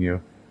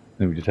jalapeno.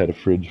 Then we just had a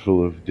fridge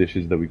full of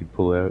dishes that we could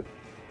pull out.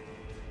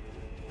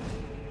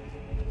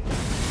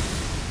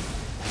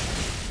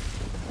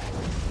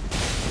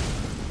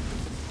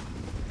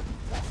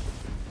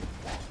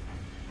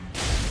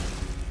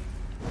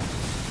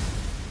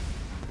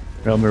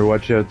 Raelmer,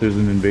 watch out, there's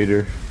an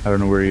invader. I don't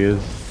know where he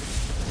is.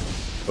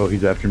 Oh,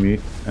 he's after me,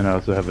 and I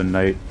also have a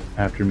knight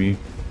after me.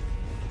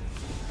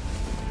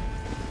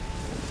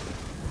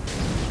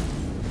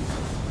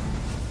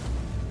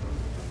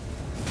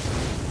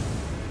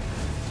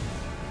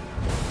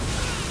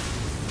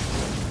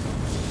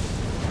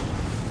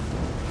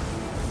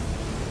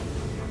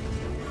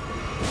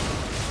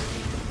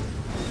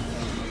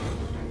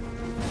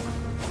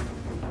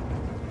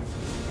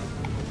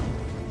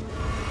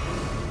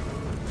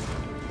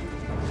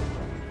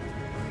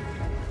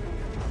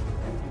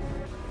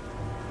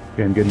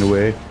 Okay, I'm getting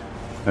away.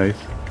 Nice.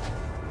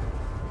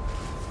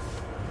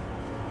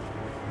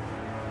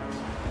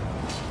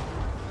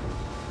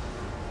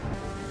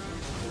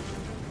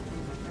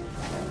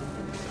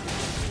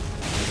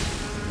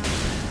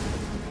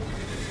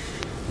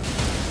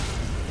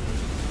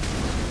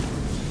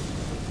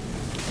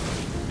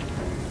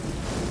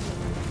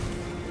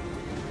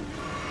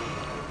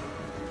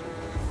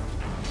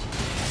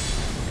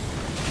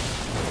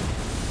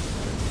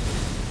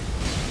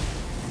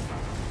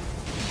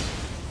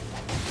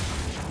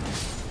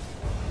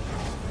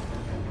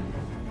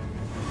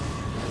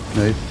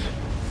 Nice.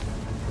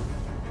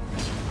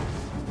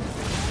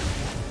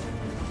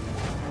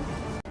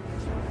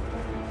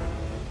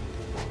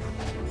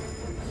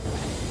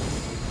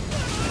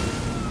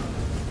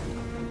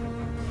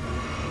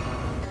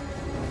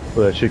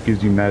 Well, that shit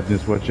gives you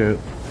madness, watch out.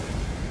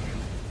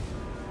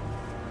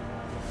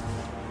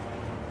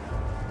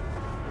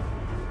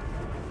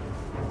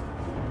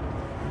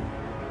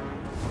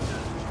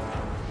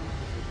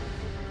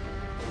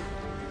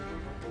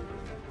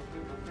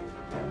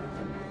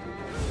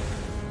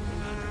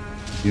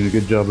 Doing a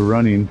good job of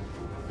running.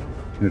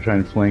 I'm gonna try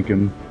and flank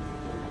him.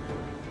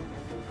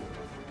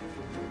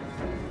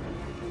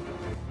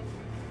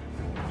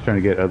 Trying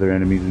to get other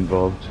enemies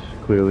involved,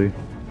 clearly.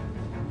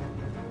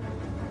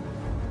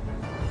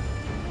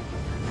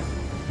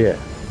 Yeah.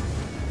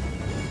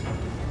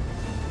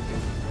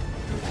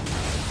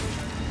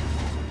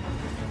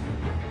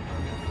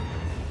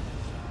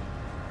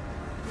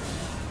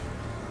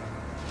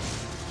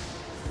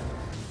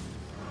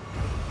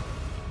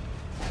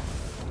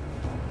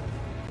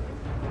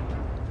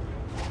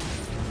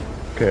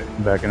 Okay,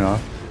 I'm backing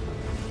off.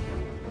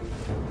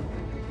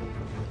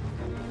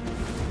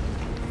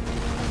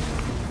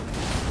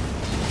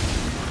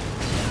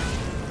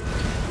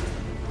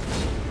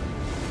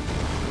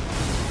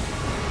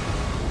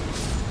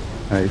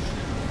 Nice.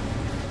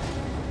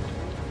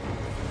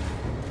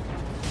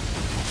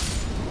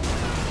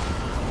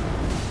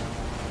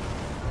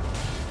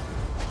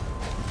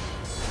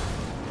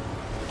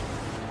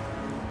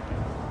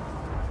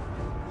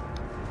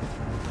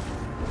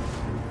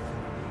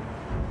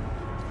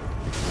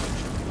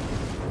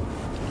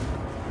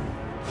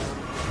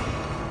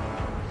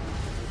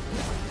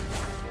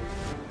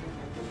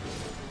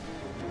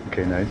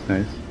 Okay, nice,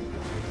 nice.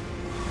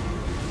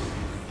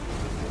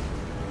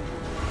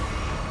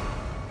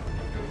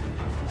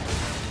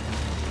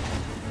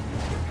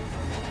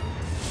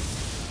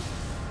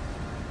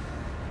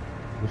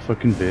 The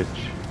fucking bitch.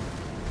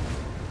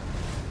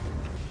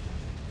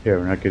 Yeah,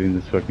 we're not getting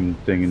this fucking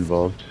thing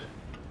involved.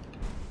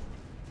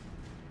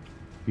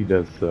 He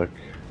does suck.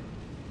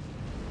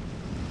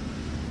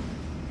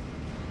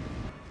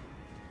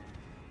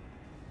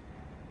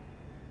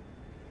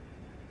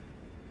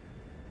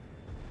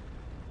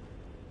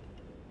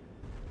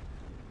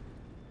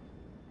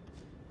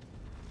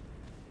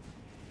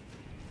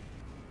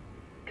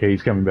 Okay,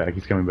 he's coming back,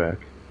 he's coming back.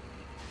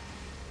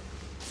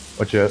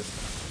 Watch out.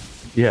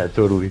 Yeah,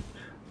 totally.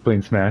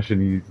 Playing Smash and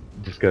he's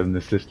just got an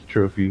assist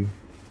trophy.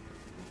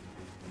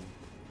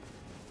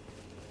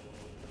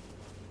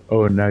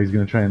 Oh, and now he's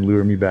gonna try and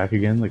lure me back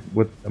again? Like,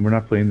 what? We're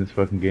not playing this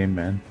fucking game,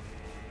 man.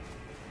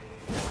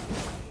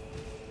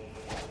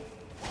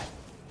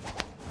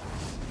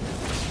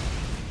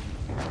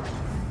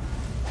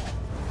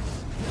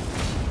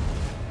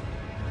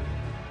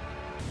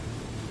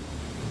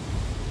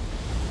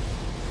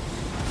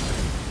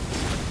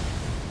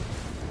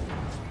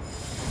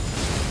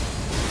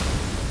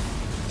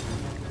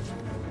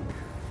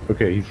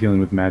 Okay, he's healing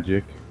with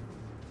magic.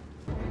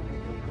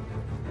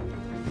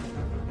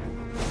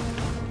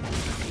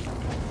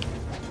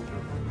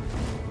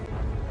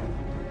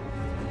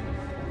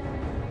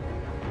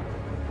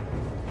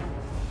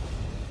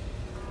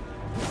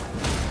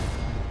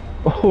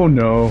 Oh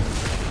no.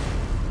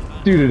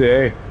 Do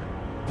today.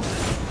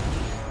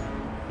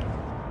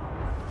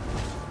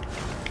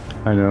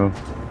 I know.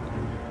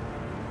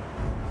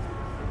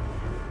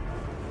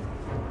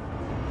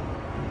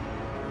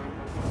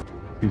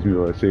 Excuse me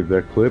while I save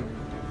that clip.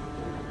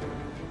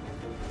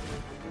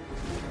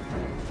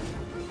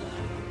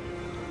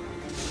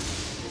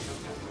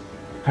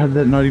 How did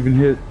that not even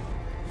hit?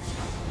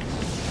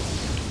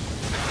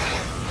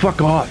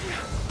 Fuck off!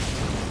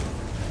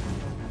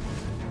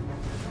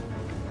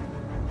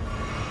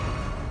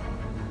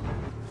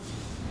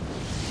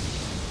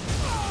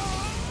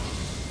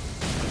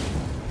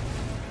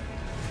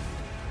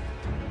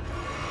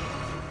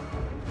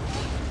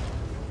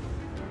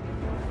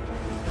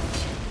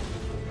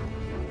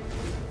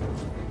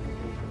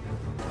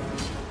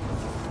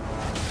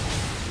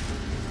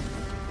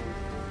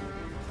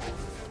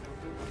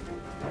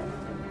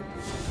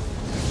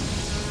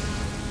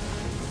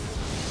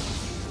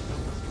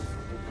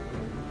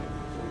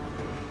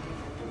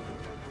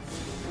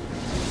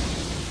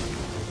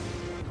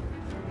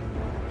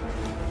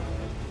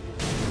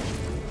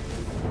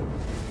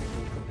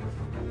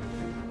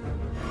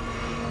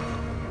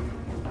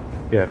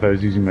 Yeah, if I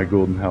was using my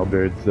golden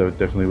halberds, that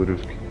definitely would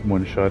have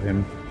one-shot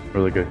him.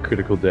 Or like a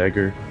critical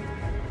dagger.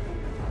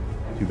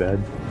 Too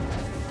bad.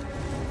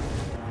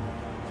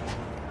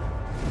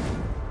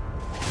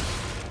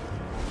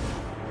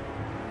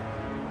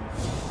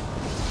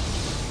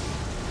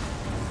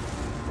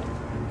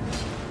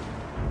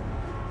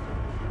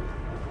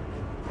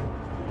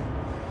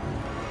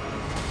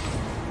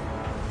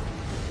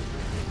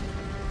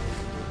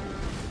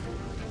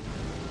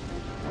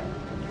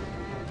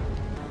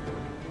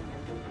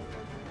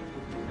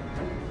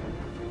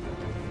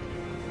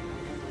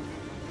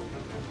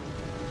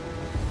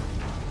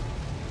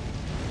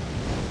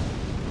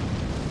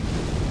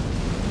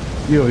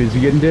 Yo, is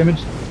he getting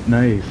damaged?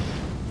 Nice.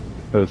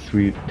 That was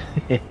sweet.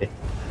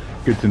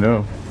 Good to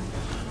know.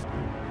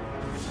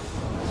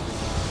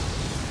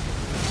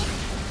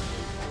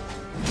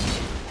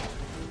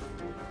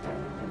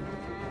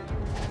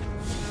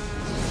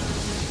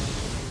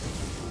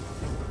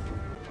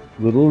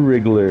 Little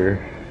wriggler.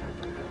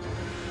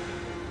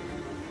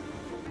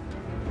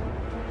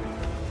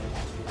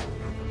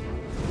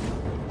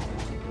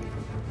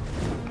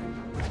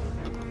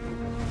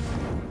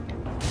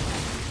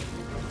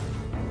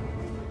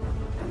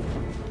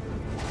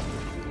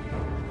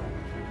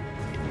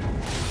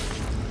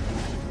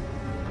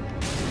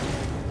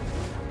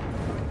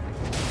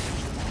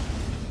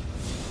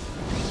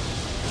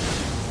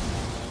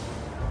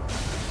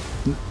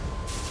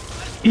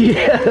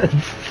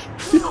 Yes!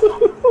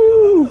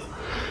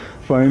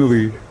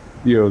 Finally.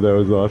 Yo, that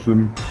was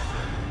awesome.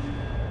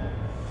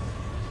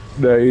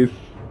 Nice.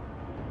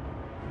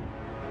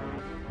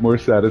 More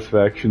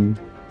satisfaction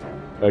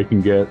I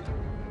can get.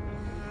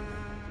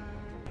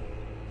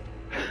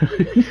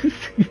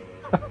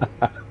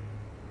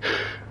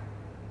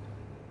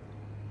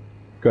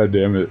 God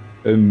damn it.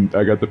 And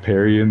I got the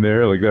parry in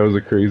there, like that was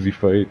a crazy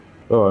fight.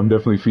 Oh, I'm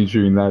definitely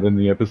featuring that in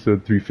the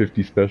episode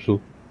 350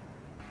 special.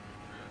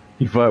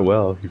 He fought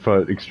well. He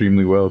fought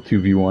extremely well.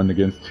 2v1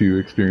 against 2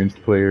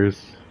 experienced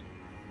players.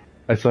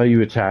 I saw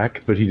you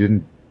attack, but he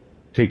didn't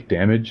take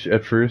damage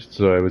at first,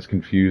 so I was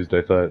confused.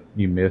 I thought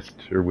you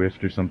missed or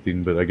whiffed or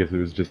something, but I guess it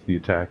was just the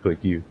attack,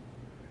 like you.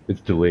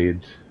 It's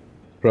delayed.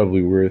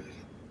 Probably worth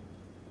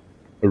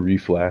a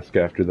reflask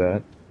after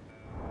that.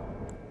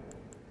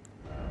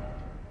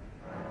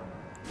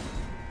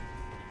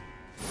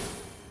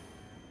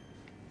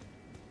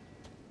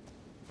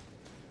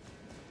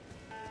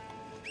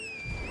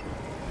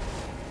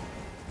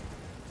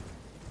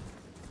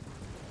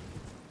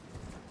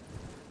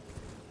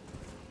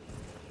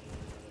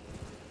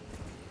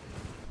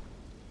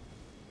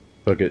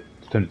 Fuck it.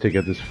 It's time to take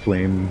out this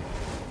flame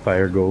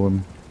fire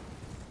golem.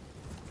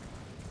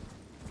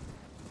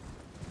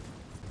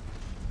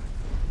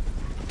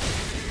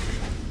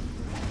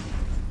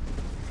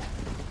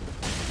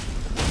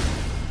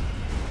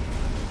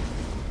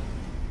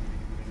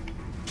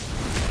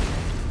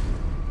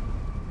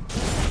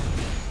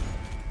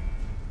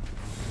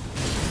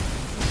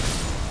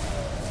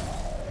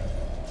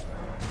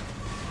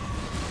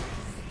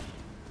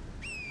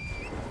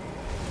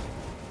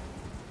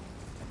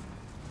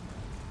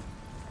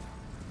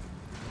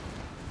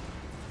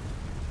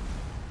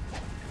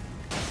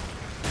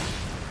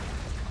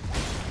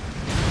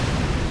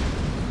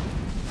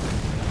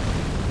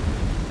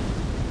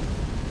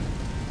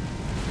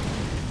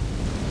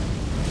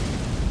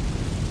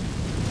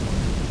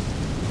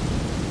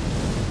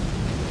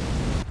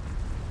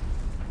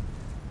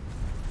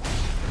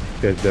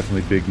 This guy's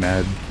definitely big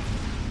mad.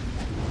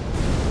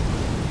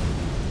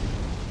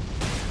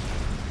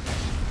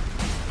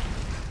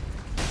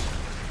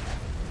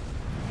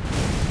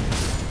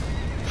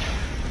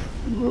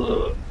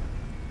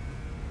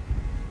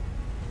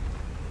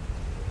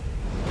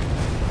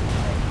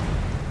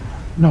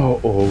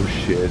 No, oh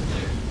shit.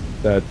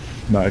 That's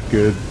not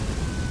good.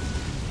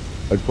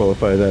 I'd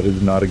qualify that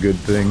as not a good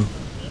thing.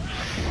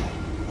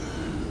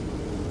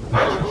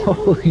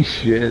 Holy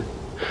shit.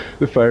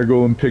 The fire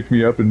golem picked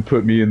me up and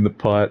put me in the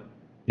pot,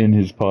 in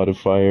his pot of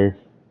fire,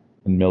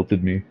 and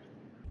melted me.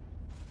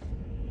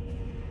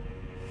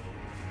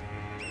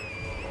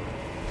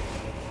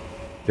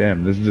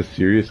 Damn, this is a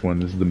serious one.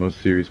 This is the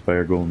most serious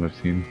fire golem I've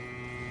seen.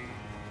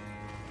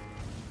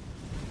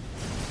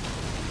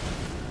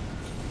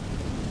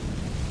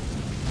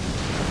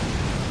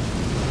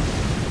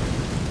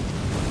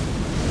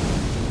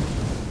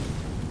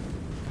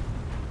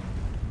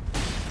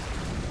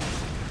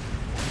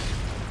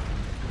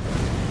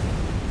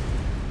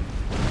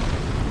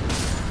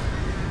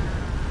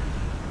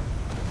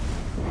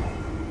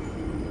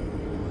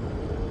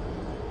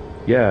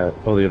 Yeah,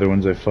 all the other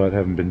ones I've fought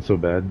haven't been so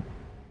bad.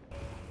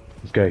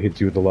 This guy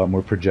hits you with a lot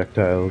more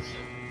projectiles.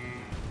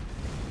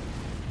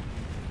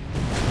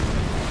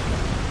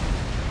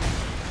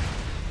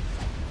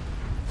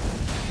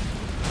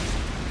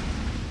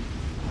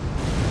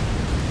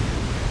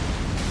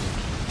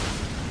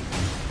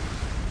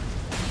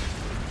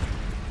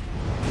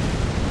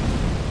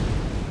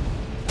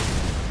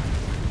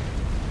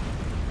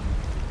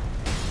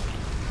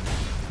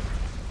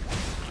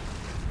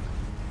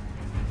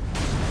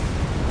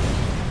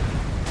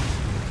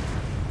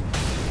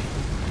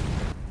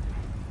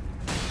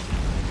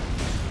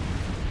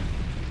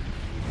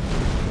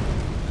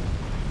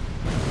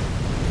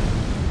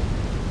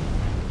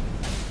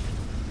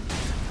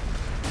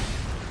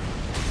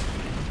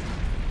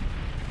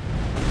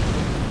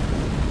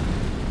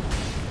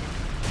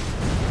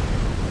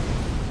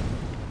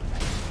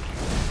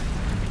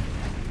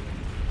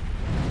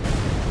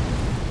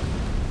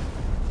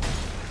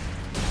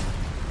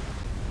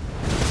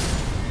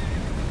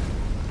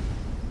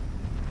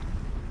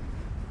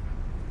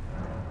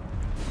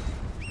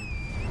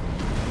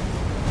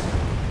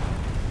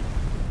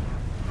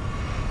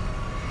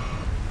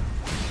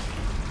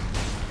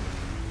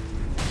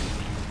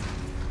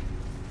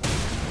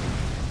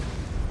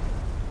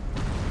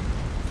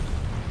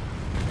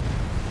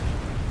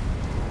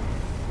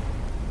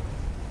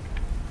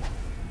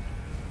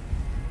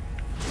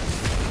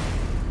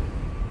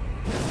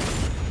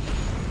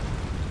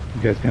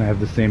 You guys kind of have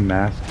the same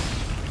masks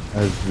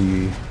as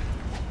the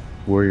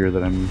warrior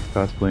that I'm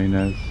cosplaying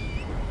as.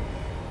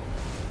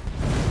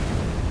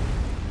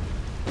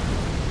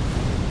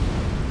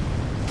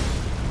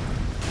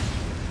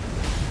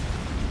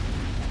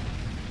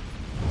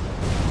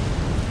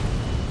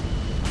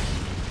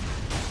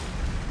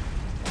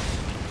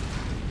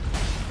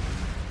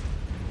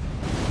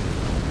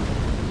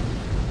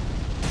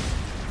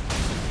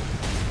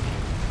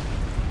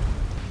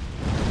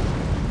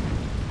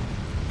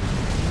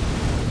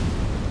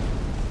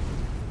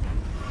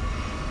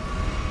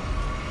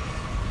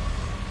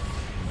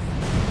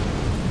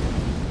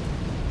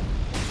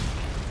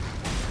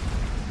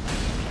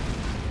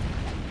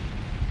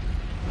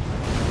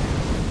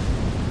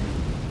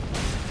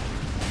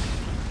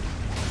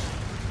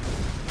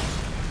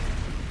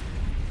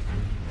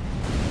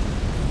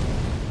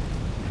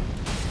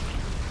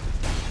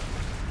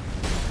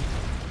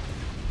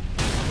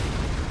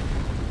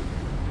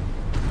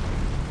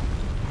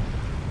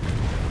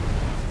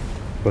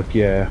 Fuck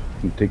yeah,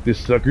 we'll take this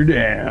sucker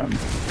down.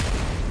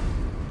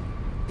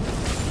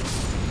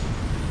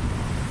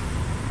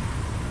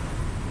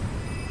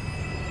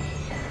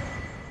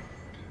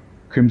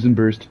 Crimson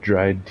Burst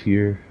Dried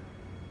Tear.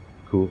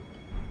 Cool.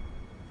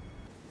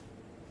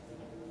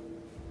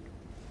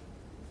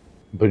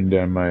 I'm putting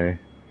down my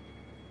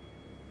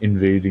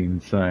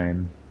invading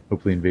sign.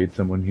 Hopefully invade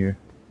someone here.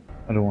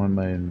 I don't want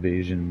my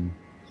invasion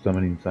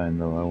summoning sign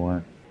though, I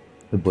want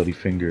the bloody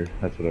finger.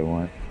 That's what I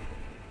want.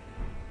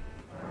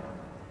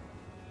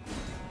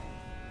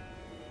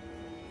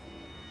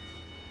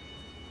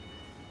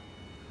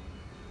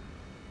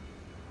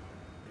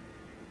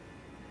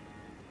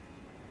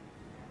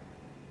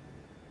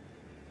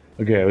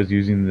 Okay, I was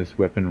using this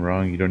weapon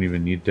wrong. You don't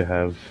even need to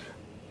have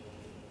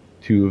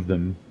two of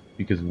them,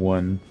 because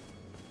one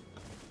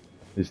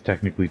is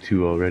technically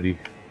two already,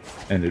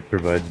 and it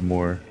provides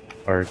more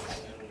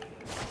arts.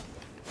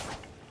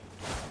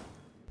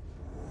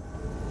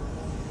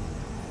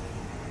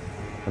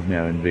 I've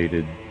now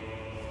invaded.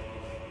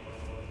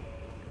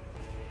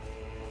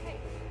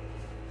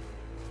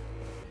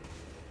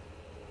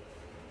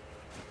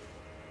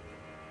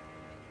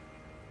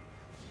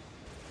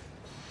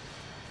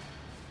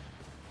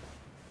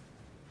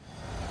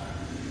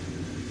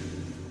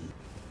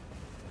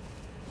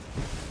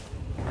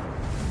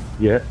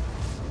 Yeah.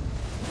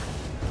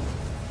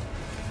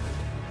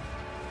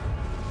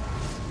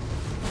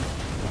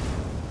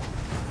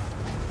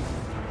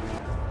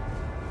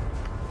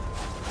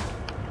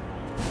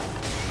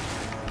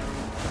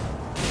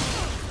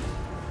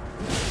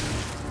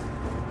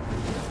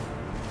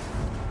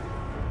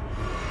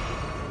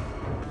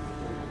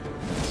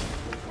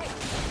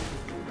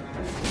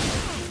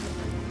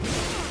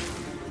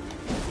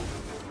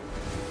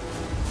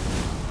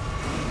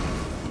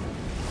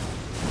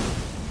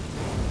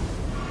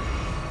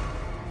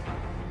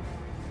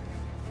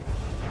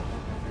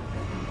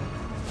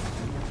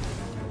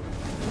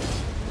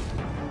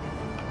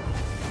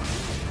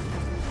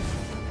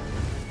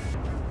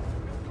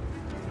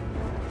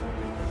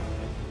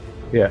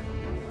 Yeah,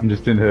 I'm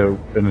just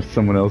in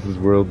someone else's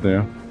world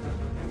now.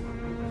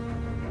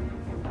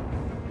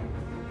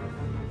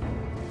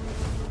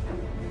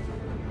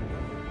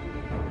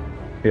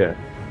 Yeah.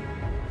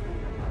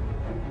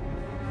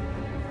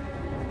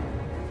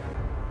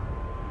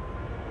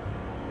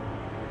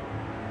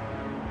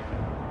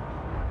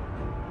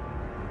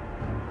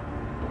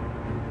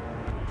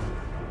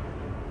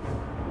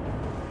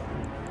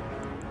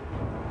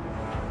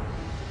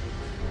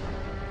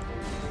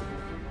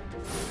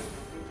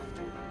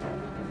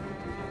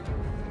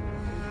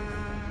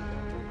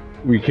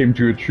 We came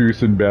to a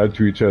truce and bowed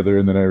to each other,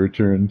 and then I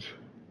returned.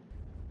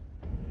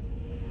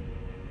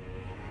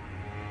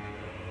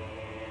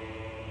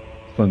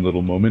 Fun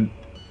little moment.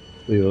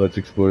 Yeah, let's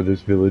explore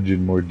this village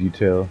in more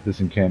detail.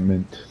 This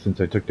encampment, since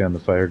I took down the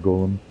fire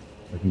golem,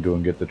 I can go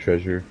and get the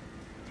treasure.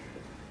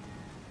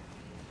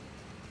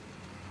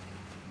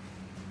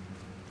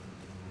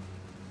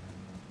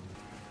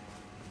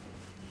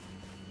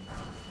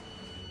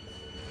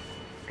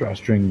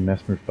 Drawstring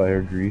Mesmer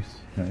Fire Grease,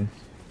 nice.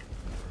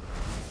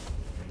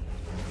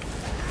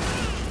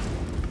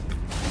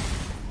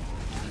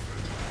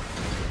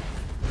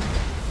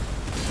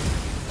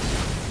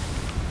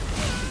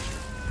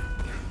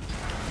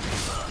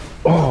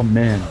 Oh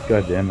man,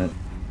 god damn it.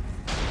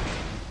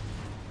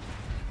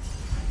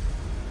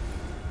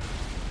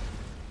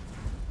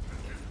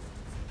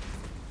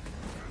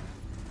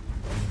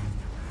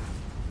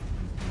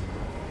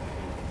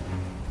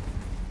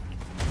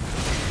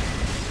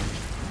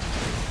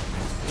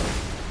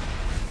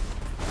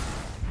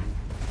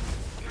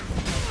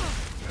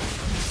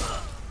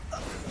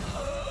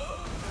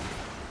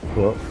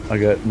 Well, I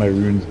got my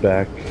runes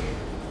back.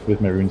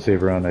 With my rune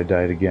saver on, I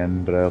died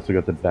again, but I also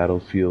got the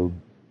Battlefield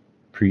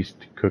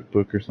Priest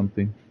Cookbook or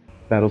something.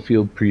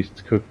 Battlefield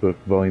Priest's Cookbook,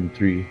 Volume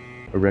 3.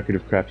 A record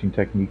of crafting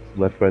techniques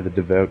left by the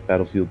devout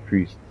battlefield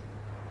priests.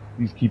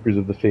 These keepers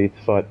of the faith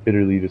fought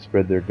bitterly to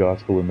spread their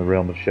gospel in the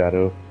realm of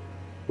shadow,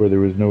 where there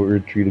was no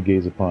Erdtree to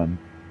gaze upon.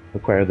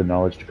 Acquire the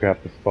knowledge to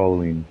craft the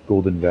following.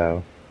 Golden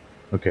Vow.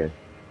 Okay.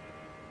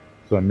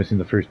 So I'm missing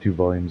the first two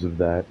volumes of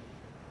that.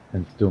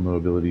 and still no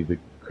ability to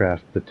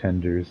craft the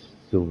tenders,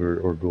 silver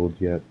or gold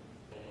yet.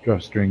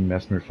 Drawstring,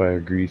 mesmer, fire,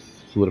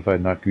 grease.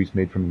 Solidified knot grease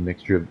made from a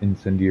mixture of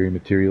incendiary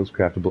materials.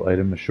 Craftable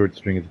item. A short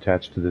string is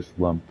attached to this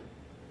lump.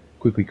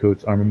 Quickly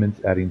coats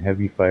armaments, adding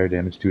heavy fire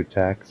damage to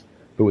attacks,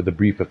 but with a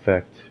brief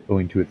effect,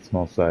 owing to its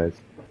small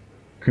size.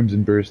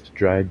 Crimson Burst,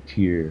 dried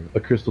tear. A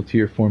crystal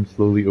tear forms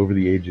slowly over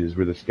the ages,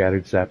 where the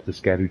scattered sap of the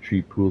scattered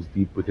tree pools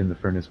deep within the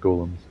furnace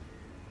golems.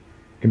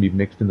 It can be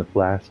mixed in the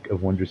flask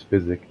of wondrous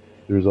physic.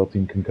 The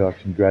resulting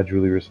concoction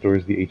gradually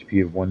restores the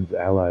HP of one's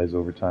allies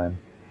over time.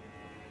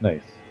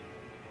 Nice.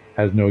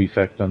 Has no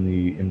effect on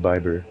the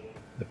imbiber.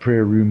 The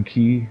prayer room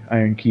key,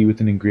 iron key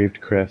with an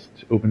engraved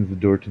crest, opens the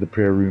door to the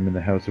prayer room in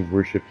the house of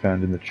worship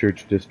found in the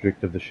church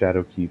district of the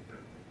Shadow Keep.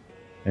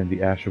 And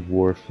the Ash of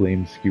War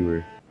Flame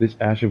Skewer. This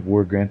Ash of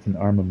War grants an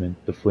armament,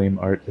 the Flame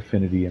Art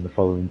Affinity, and the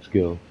following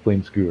skill: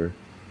 Flame Skewer.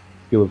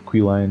 Skill of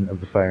Queline of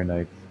the Fire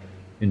Knights.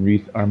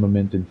 Enwreath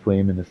armament in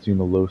flame and assume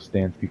a low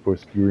stance before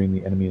skewering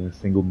the enemy in a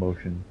single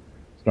motion.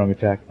 Strong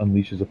attack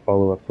unleashes a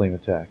follow-up flame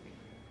attack.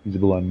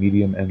 Usable on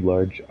medium and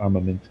large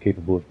armaments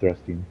capable of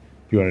thrusting.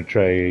 Do you want to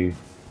try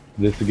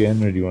this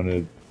again, or do you want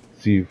to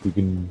see if we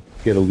can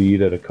get a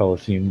lead at a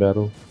Colosseum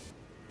battle?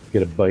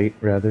 Get a bite,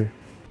 rather?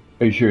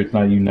 Are you sure it's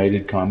not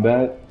united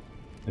combat?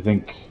 I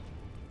think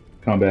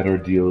combat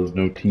ordeal is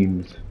no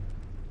teams.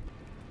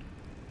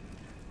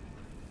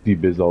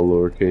 Deep is all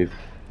lowercase,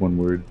 one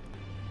word.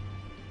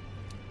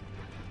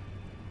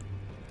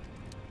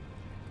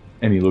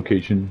 Any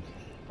location.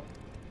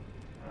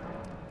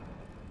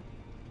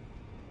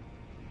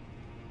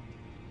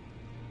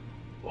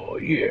 Oh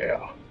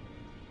yeah.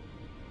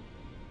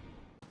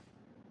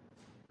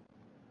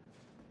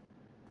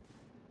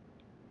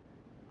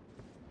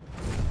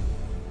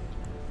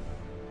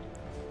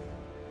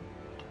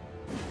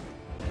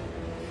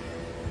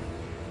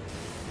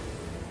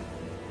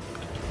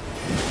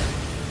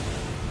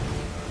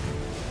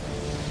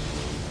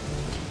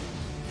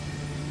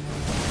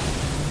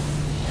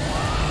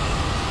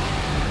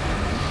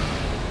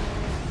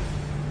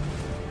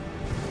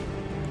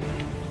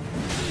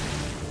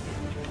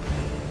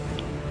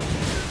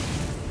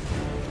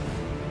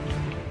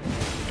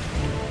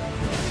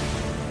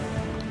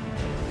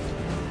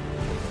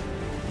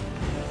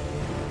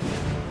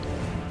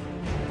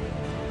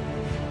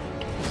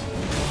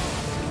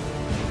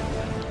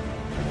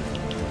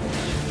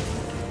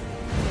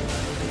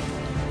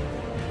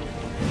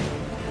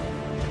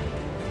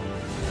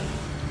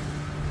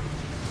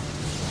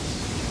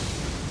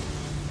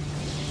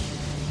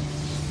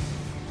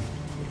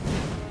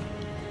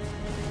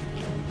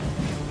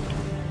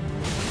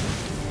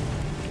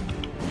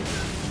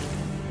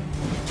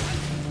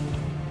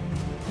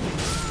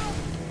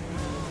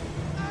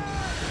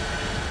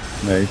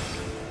 Nice.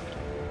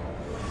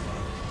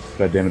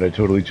 God damn it, I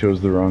totally chose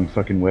the wrong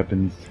fucking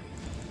weapons.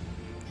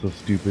 So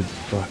stupid.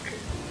 Fuck.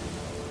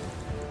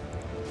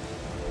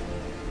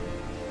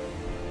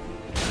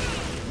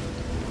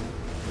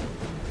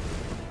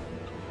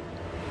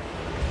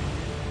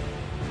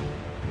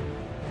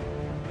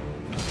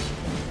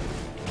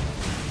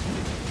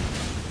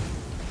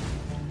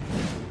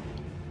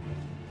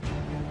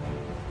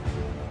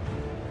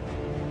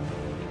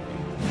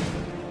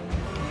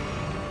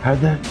 How'd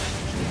that?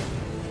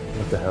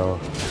 What the hell?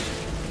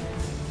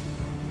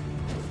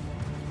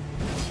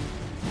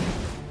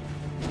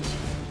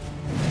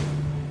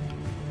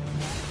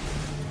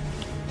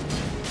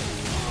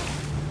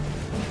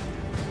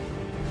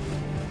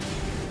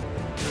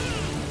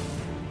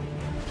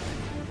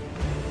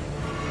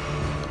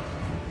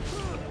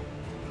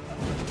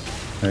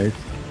 Nice.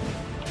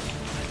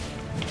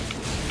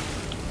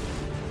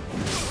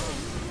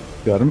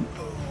 Got him.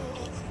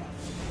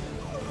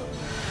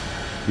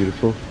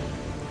 Beautiful.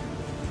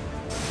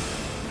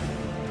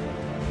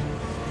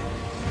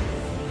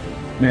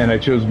 Man, I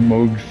chose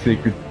Moog's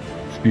Sacred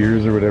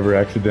Spears or whatever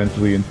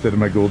accidentally instead of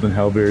my Golden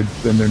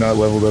Halberds, and they're not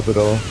leveled up at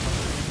all.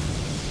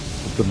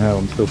 But somehow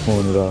I'm still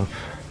pulling it off.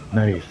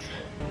 Nice.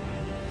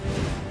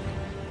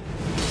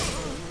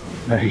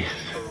 Nice.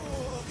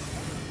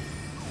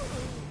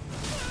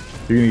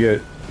 You're gonna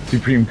get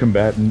Supreme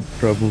Combatant,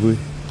 probably.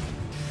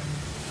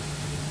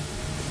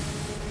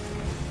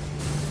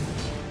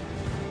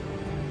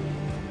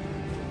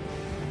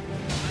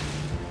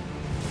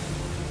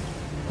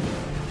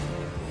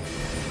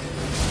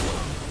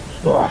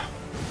 Ugh.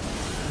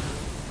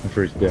 My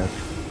first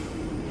death.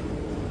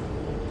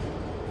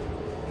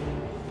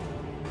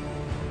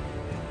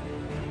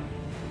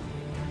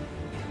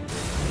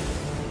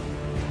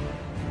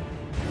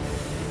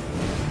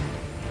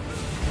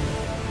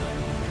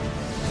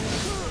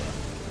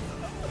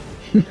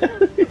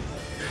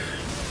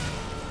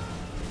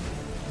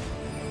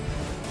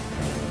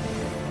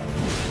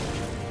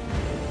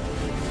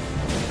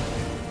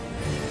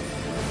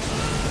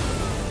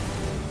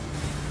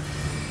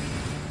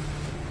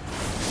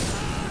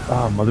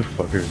 Ah,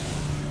 motherfucker.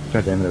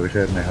 God damn it, I wish I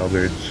had my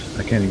halberds.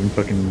 I can't even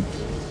fucking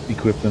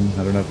equip them,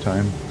 I don't have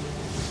time.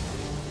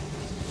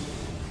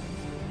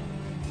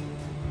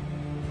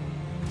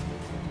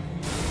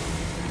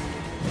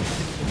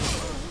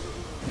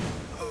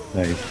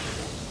 Nice.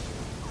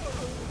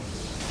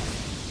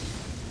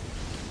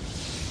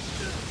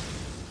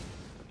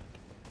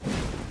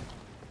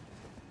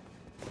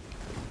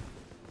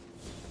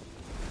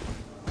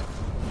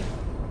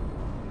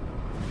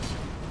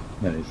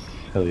 Nice.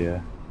 Hell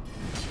yeah.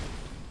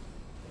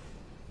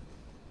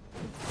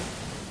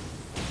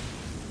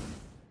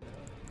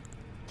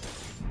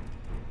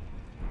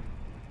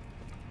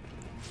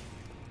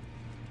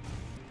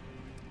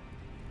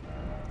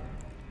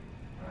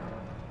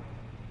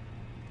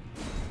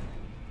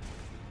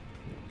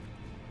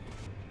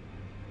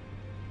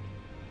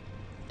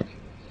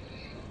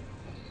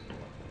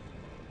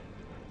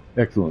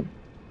 Excellent.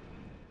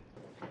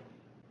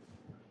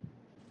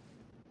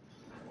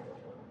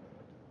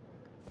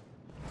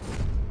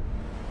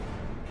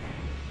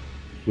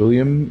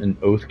 William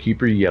and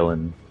Oathkeeper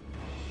Yellen.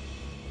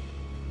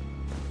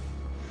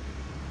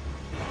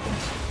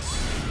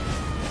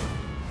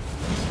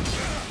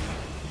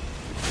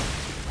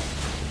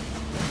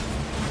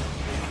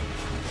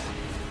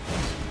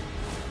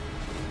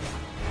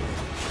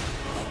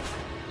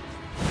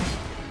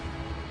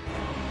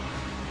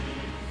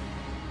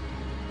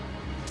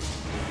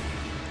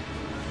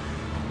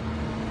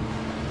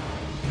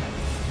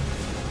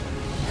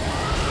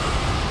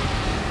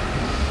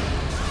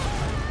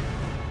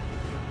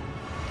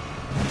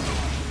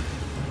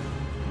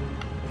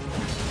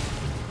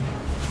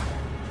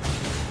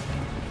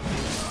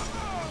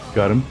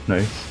 Got him.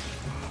 Nice.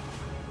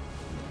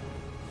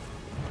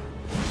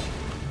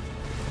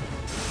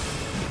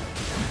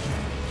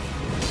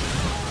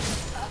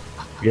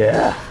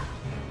 Yeah.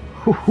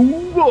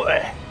 Hoo-hoo,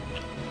 boy.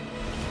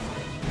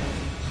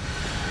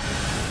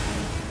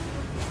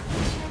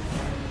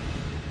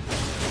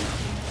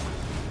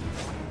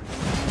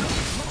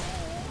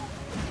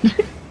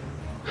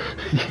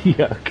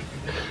 Yuck.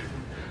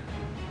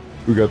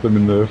 We got them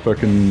in the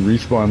fucking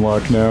respawn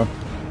lock now.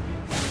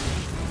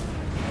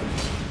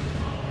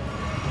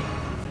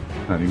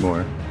 Not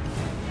anymore.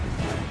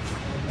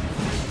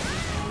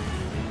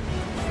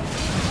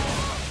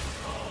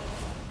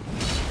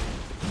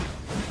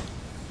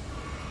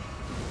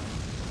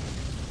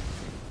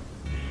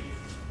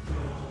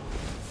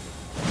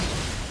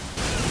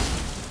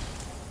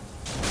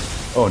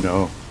 Oh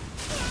no.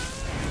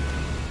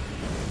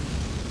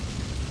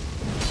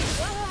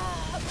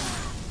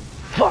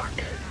 Fuck!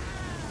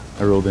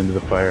 I rolled into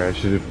the fire. I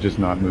should have just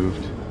not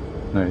moved.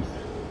 Nice.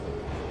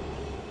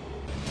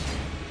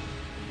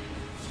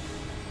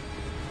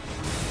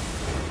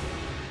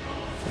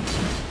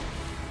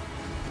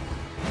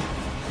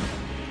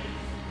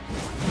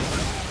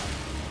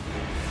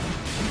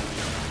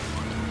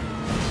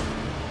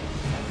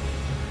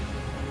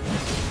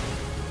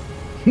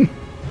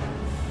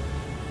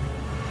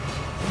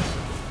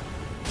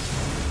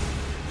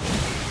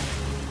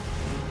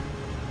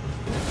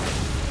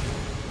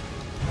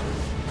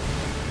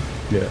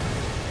 Yeah.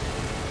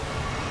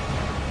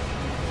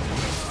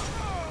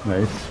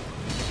 Nice.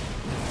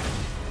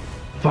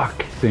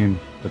 Fuck! Same.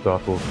 That's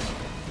awful.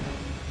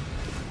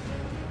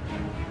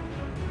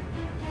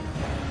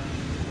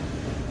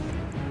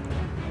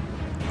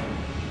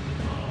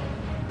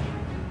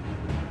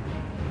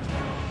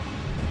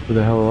 Where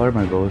the hell are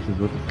my boluses?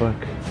 What the fuck?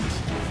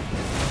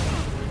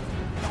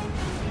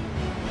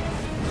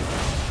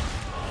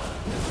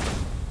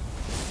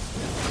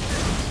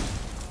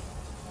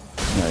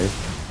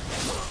 Nice.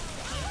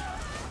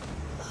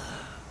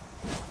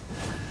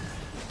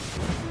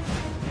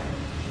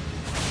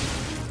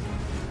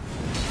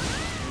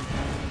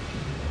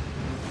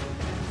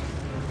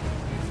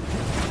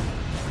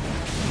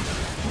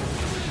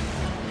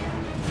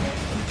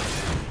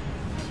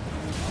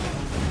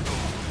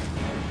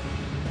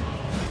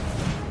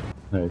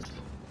 Nice.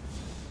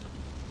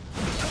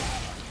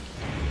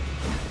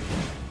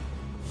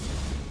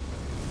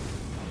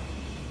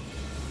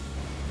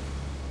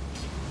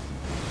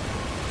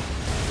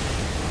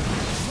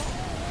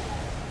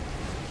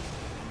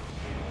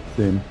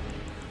 Same.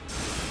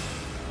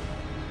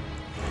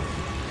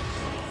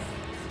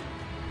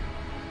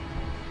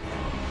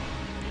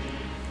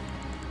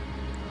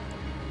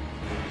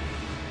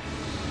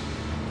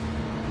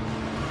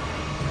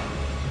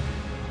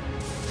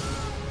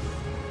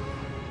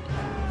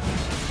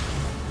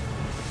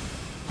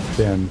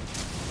 Damn.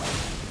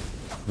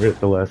 Right at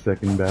the last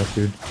second,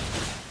 bastard.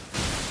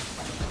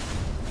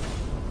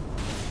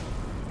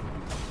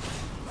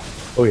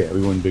 Oh yeah,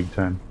 we won big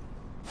time.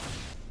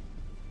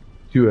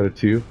 2 out of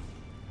 2.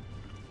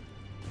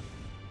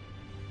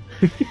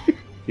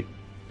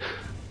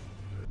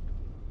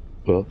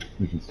 Well,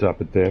 we can stop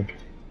it there.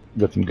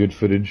 Got some good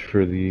footage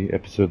for the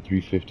episode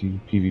 350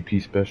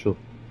 PvP special.